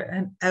offer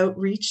an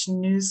outreach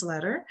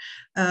newsletter.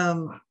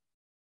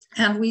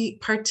 And we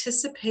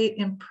participate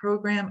in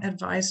program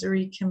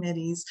advisory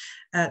committees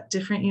at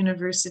different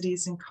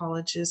universities and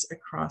colleges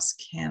across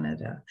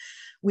Canada.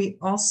 We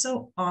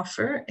also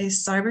offer a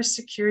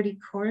cybersecurity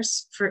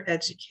course for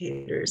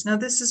educators. Now,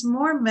 this is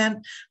more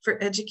meant for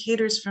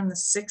educators from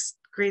the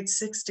grade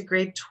 6 to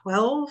grade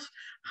 12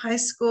 high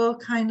school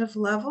kind of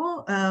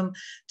level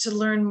to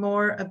learn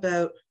more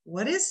about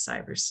what is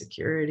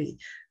cybersecurity.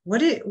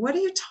 What are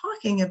you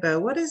talking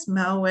about? What is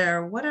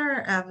malware? What are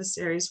our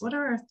adversaries? What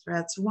are our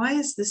threats? Why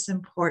is this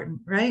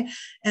important, right?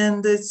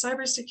 And the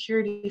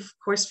cybersecurity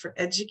course for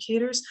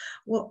educators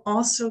will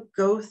also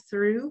go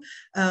through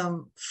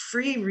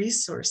free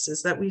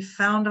resources that we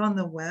found on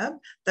the web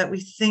that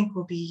we think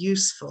will be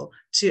useful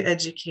to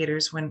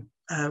educators when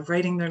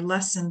writing their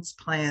lessons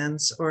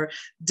plans or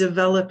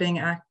developing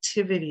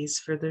activities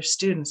for their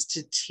students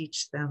to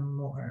teach them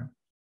more.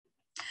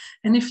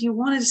 And if you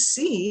want to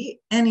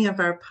see any of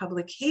our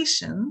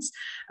publications,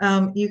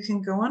 you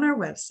can go on our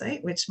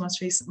website, which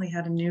most recently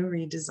had a new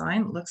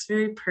redesign. It looks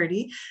very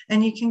pretty.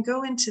 And you can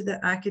go into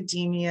the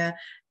academia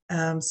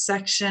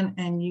section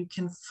and you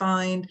can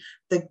find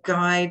the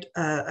guide,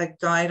 a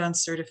guide on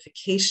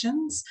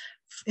certifications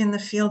in the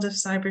field of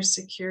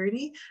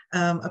cybersecurity,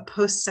 a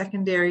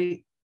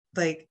post-secondary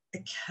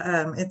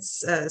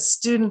it's a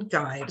student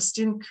guide, a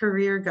student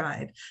career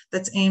guide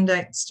that's aimed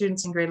at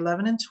students in grade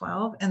 11 and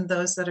 12 and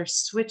those that are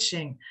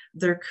switching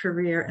their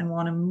career and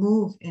want to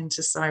move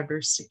into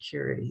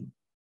cybersecurity.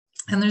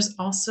 And there's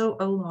also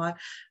a lot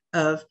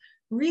of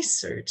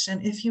research.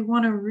 And if you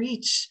want to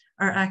reach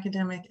our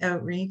academic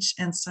outreach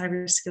and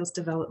cyber skills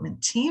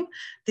development team,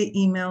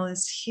 the email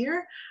is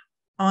here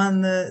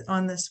on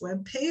this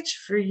webpage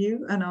for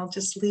you. And I'll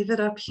just leave it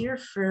up here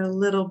for a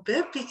little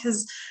bit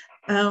because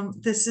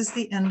this is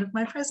the end of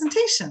my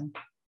presentation.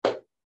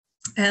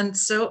 And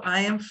so I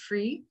am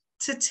free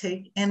to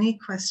take any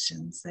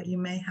questions that you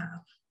may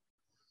have.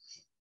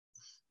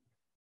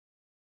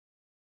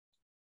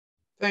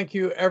 Thank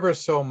you ever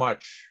so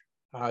much.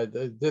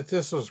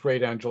 This was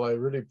great, Angela. I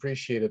really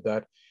appreciated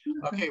that.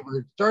 Okay,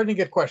 we're starting to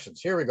get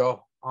questions. Here we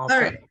go. All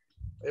right.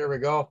 There we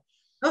go.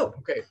 Oh,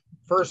 okay.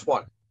 First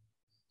one.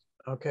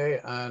 Okay,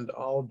 and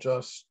I'll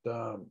just,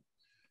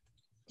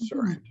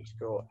 sorry, just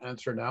go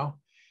answer now.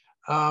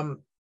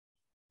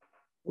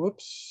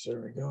 Whoops,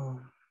 there we go.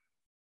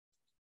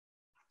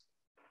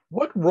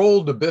 What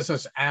role do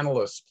business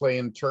analysts play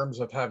in terms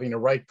of having the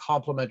right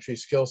complementary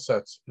skill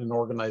sets in an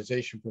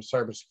organization for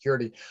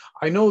cybersecurity?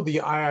 I know the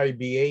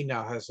IIBA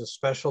now has a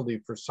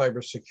specialty for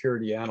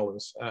cybersecurity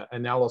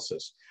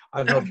analysis.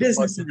 I don't know if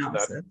business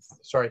analysis.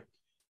 Sorry.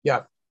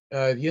 Yeah,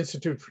 the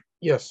Institute,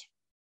 yes.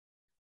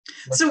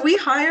 So we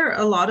hire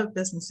a lot of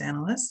business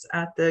analysts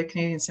at the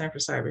Canadian Centre for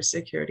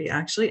Cybersecurity,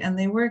 actually, and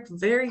they work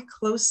very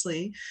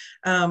closely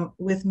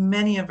with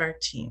many of our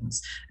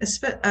teams.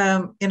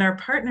 In our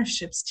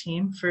partnerships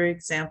team, for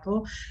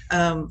example,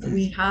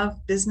 we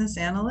have business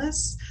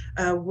analysts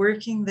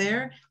working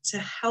there to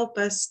help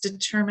us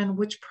determine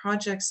which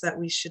projects that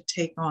we should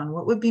take on,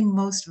 what would be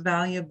most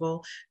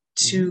valuable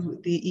to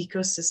the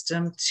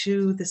ecosystem,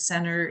 to the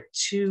center,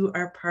 to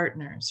our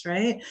partners,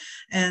 right?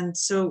 And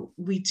so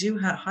we do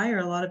hire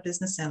a lot of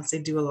business analysts. They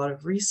do a lot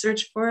of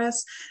research for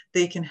us.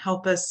 They can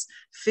help us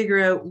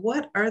figure out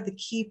what are the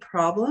key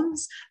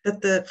problems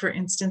that for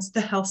instance,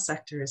 the health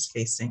sector is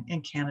facing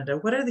in Canada.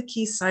 What are the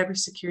key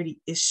cybersecurity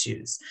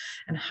issues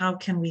and how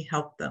can we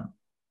help them?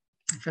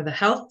 For the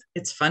health,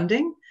 it's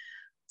funding.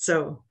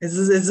 So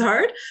it's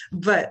hard,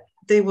 but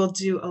they will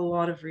do a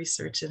lot of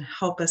research and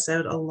help us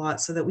out a lot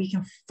so that we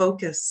can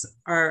focus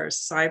our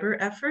cyber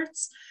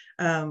efforts,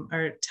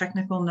 our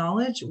technical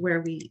knowledge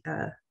where we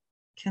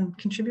can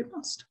contribute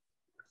most.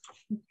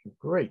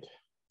 Great.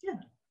 Yeah.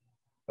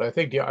 But I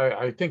think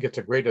it's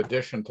a great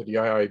addition to the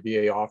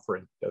IIBA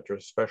offering that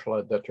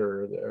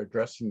they're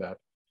addressing that.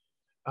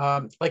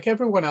 Like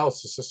everyone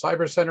else, is the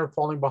Cyber Center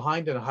falling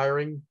behind in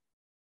hiring?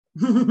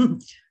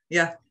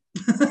 Yeah.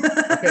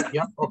 Okay,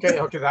 yeah,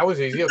 okay, that was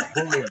easy.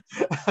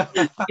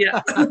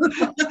 Yeah.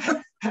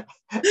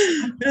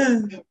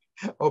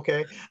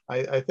 Okay,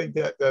 I think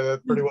that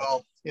that's pretty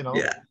well,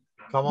 Yeah.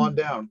 come on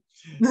down.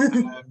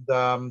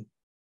 And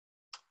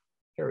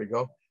here we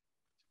go.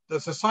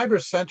 Does the Cyber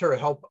Center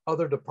help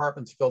other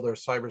departments fill their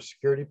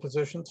cybersecurity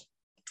positions?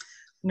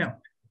 No,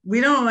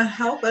 we don't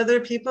help other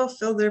people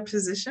fill their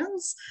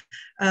positions.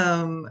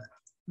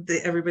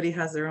 Everybody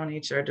has their own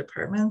HR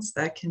departments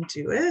that can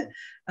do it.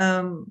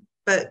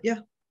 But yeah,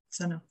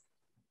 so no.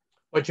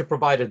 But you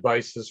provide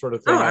advice, this sort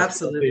of thing, Oh, as to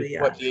absolutely,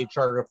 yeah. what the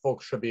HR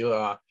folks should be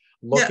looking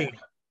Yeah.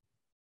 at.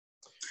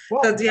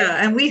 Well,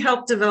 Yeah, and we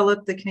help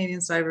develop the Canadian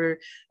Cyber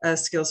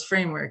Skills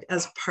Framework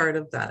as part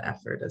of that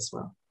effort as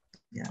well.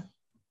 Yeah.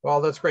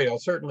 Well, that's great. I'll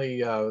certainly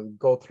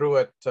go through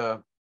it.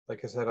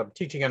 Like I said, I'm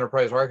teaching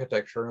enterprise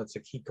architecture, and it's a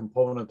key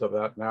component of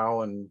that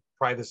now, and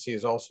privacy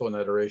is also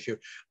another issue.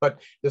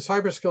 But the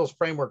Cyber Skills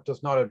Framework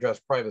does not address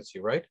privacy,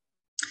 right?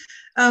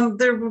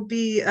 There will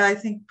be, I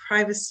think,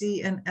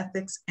 privacy and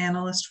ethics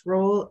analyst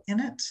role in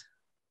it.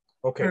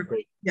 Okay,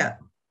 great. Yeah.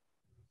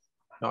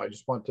 No, I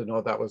just want to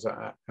know that was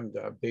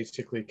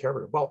basically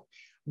covered. Well,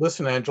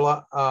 listen,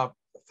 Angela,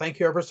 thank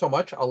you ever so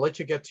much. I'll let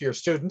you get to your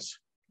students.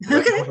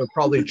 Okay. They're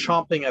probably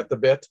chomping at the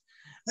bit.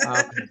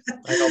 I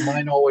know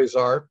mine always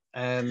are,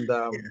 and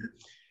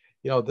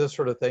this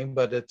sort of thing.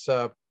 But it's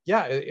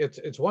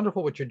it's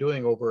wonderful what you're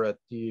doing over at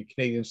the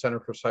Canadian Centre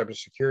for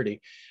Cybersecurity.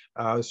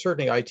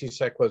 Certainly,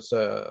 ITSec was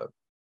a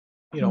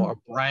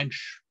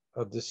branch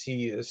of the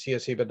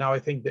CSE, but now I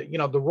think that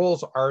the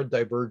roles are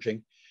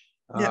diverging.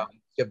 Yeah.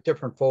 You have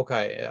different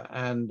foci,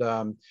 and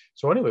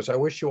so anyways, I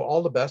wish you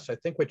all the best. I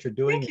think what you're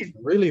doing is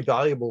really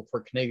valuable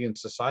for Canadian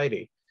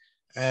society,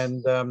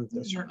 and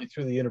certainly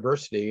through the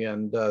university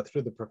and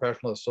through the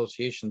professional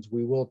associations,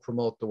 we will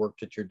promote the work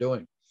that you're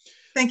doing.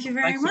 Thank you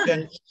very much.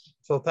 Again.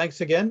 So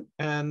thanks again,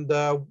 and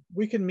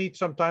we can meet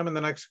sometime in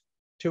the next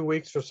 2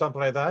 weeks or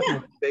something like that,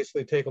 and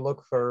basically take a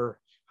look for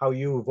how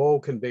U of O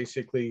can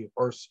basically,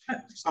 or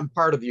some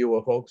part of U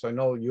of O, because I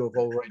know U of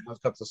O right now has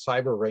got the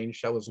cyber range.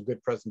 That was a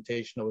good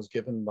presentation that was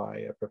given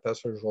by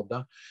Professor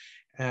Jourdain.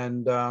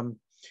 And,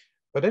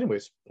 but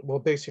anyways, we'll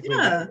basically,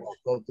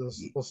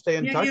 we'll stay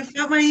in touch. You've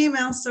got my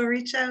email, so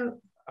reach out.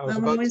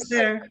 I'm always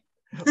there.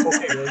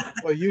 Okay,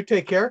 well, you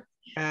take care,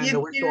 and I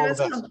wish you all the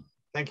best. Well.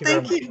 Thank you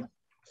very much. Thank you.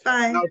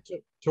 Bye. Now,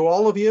 to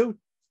all of you,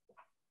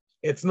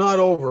 it's not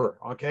over,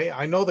 okay?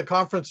 I know the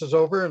conference is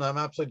over, and I'm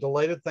absolutely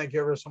delighted. Thank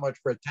you ever so much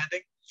for attending.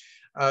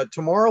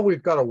 Tomorrow,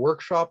 we've got a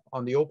workshop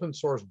on the open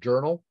source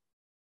journal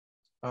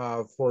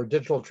for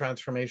digital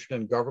transformation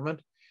in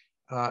government.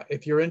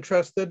 If you're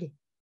interested,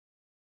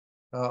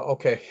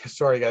 okay,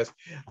 sorry guys.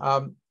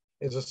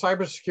 Is a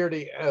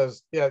cybersecurity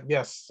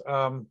yes.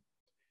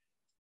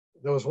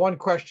 There was one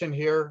question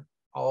here.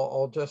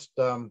 I'll just,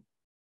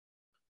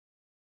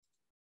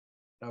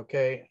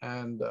 okay,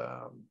 and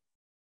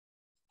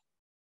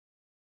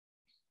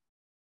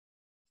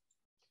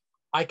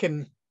I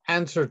can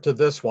answer to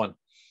this one.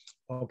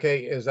 Okay,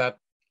 is that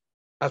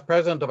as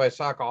president of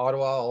ISACA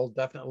Ottawa, I'll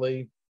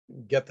definitely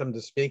get them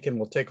to speak, and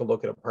we'll take a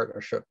look at a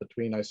partnership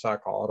between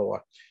ISACA Ottawa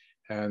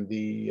and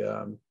the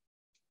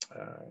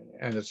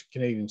and its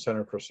Canadian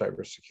Centre for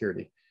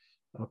Cybersecurity.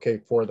 Okay,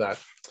 for that.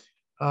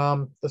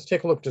 Let's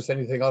take a look. Just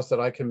anything else that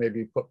I can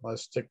maybe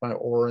stick my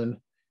oar in.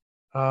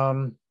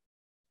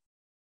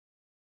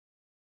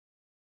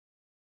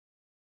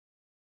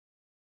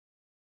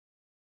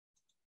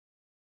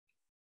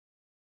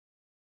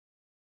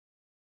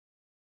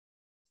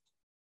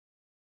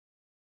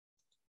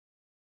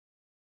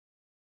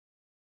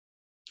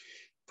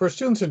 For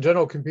students in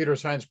general computer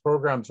science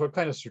programs, what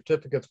kind of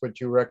certificates would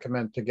you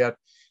recommend to get?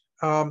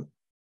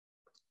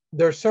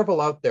 There are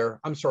several out there.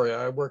 I'm sorry,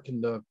 I work in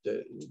the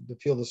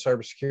field of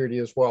cybersecurity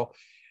as well.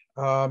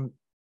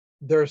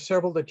 There are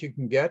several that you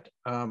can get.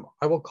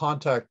 I will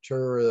contact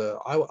her.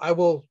 I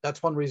will,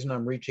 that's one reason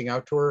I'm reaching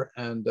out to her,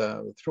 and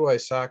through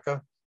ISACA,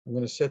 I'm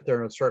going to sit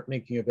there and start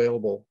making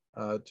available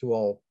to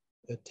all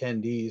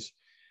attendees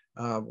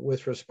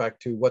with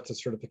respect to what the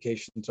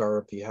certifications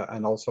are,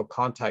 and also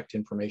contact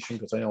information,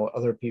 because I know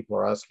other people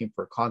are asking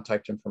for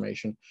contact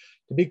information.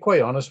 To be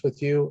quite honest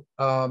with you,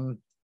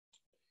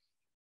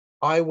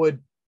 I would,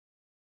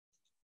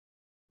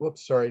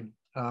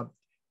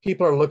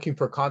 people are looking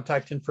for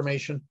contact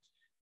information.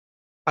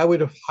 I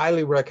would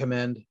highly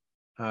recommend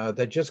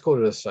that just go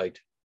to the site.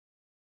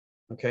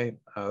 Okay,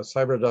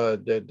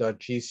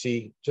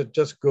 cyber.gc,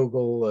 just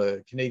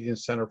Google Canadian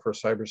Centre for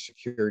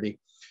Cybersecurity.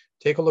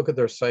 Take a look at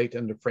their site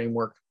and the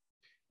framework,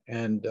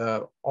 and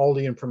all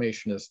the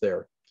information is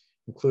there,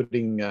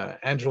 including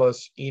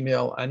Angela's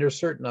email, and there's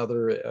certain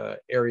other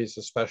areas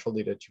of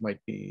specialty that you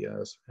might be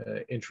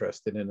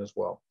interested in as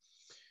well.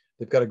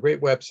 They've got a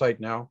great website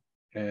now,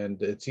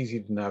 and it's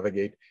easy to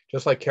navigate.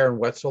 Just like Karen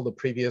Wetzel, the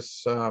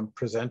previous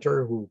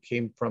presenter who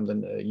came from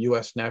the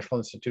US National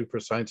Institute for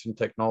Science and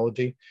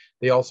Technology,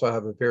 they also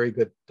have a very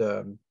good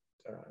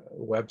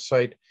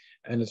website.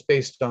 and it's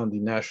based on the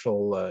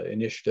National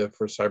Initiative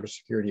for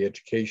Cybersecurity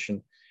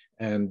Education,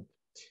 and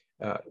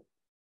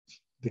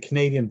the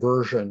Canadian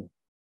version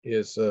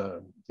is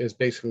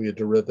basically a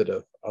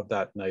derivative of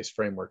that nice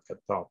framework at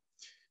the top.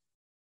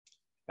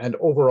 And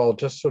overall,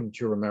 just so that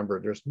you remember,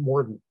 there's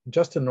more than,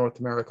 just in North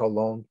America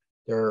alone,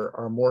 there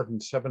are more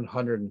than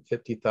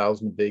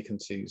 750,000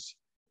 vacancies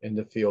in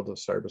the field of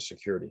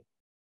cybersecurity.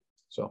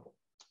 So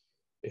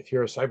if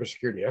you're a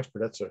cybersecurity expert,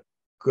 that's a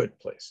good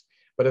place.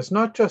 But it's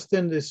not just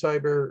in the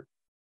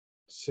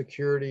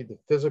cybersecurity, the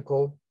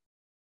physical,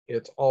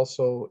 it's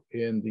also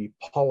in the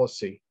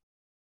policy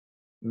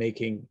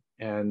making.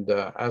 And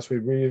as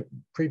we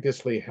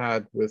previously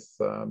had with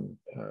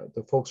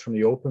the folks from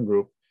the Open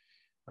Group,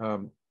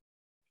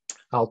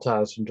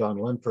 Altaz and John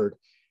Linford,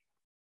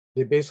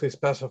 they basically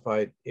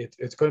specified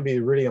it's going to be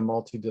really a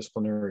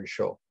multidisciplinary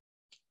show.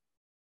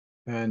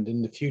 And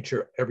in the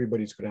future,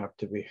 everybody's going to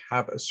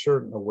have a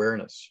certain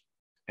awareness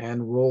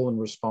and role and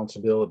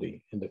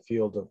responsibility in the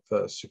field of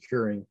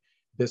securing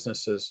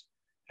businesses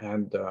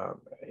and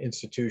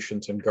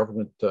institutions and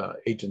government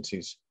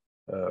agencies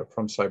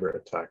from cyber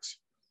attacks.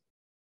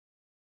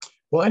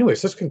 Well,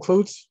 anyways, this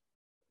concludes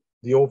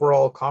the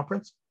overall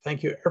conference.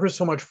 Thank you ever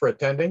so much for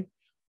attending.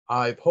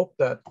 I hope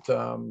that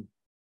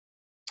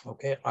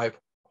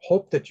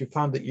you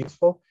found it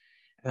useful,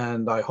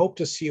 and I hope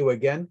to see you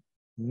again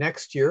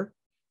next year.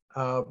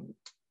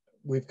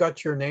 We've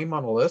got your name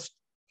on a list,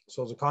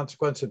 so as a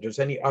consequence, if there's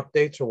any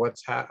updates or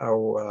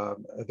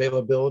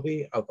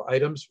availability of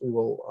items, we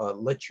will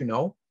let you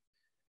know.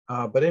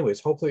 But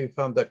anyways, hopefully you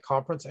found that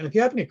conference. And if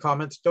you have any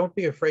comments, don't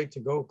be afraid to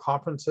go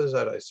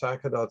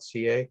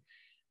conferences@isaca.ca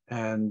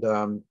and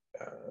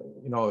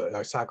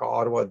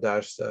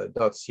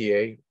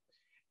isacaottawa-.ca,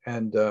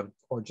 and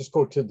or just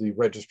go to the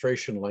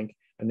registration link,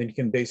 and then you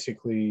can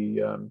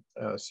basically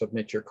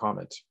submit your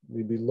comments.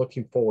 We'd be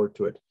looking forward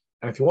to it.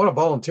 And if you want to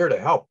volunteer to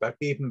help, that'd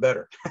be even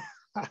better.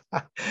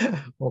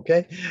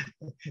 Okay,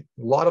 a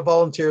lot of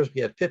volunteers.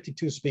 We had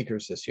 52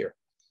 speakers this year,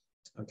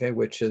 okay,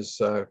 which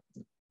is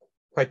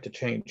quite the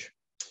change.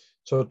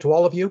 So to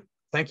all of you,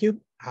 thank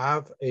you.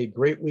 Have a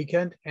great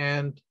weekend.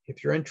 And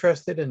if you're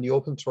interested in the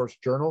open source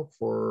journal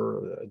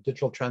for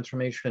digital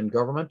transformation in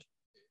government,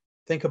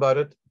 think about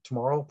it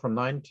tomorrow from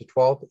 9 to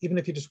 12. Even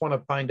if you just want to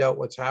find out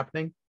what's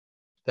happening,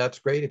 that's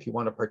great. If you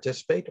want to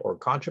participate or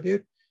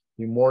contribute,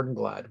 you're more than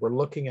glad. We're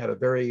looking at a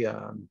very,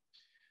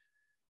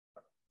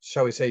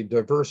 shall we say,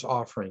 diverse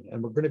offering,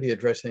 and we're going to be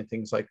addressing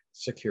things like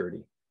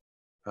security,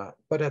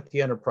 but at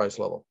the enterprise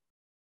level,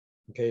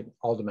 okay,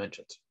 all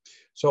dimensions.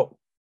 So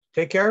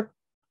take care.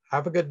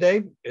 Have a good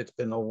day. It's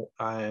been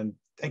and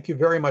thank you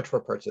very much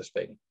for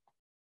participating.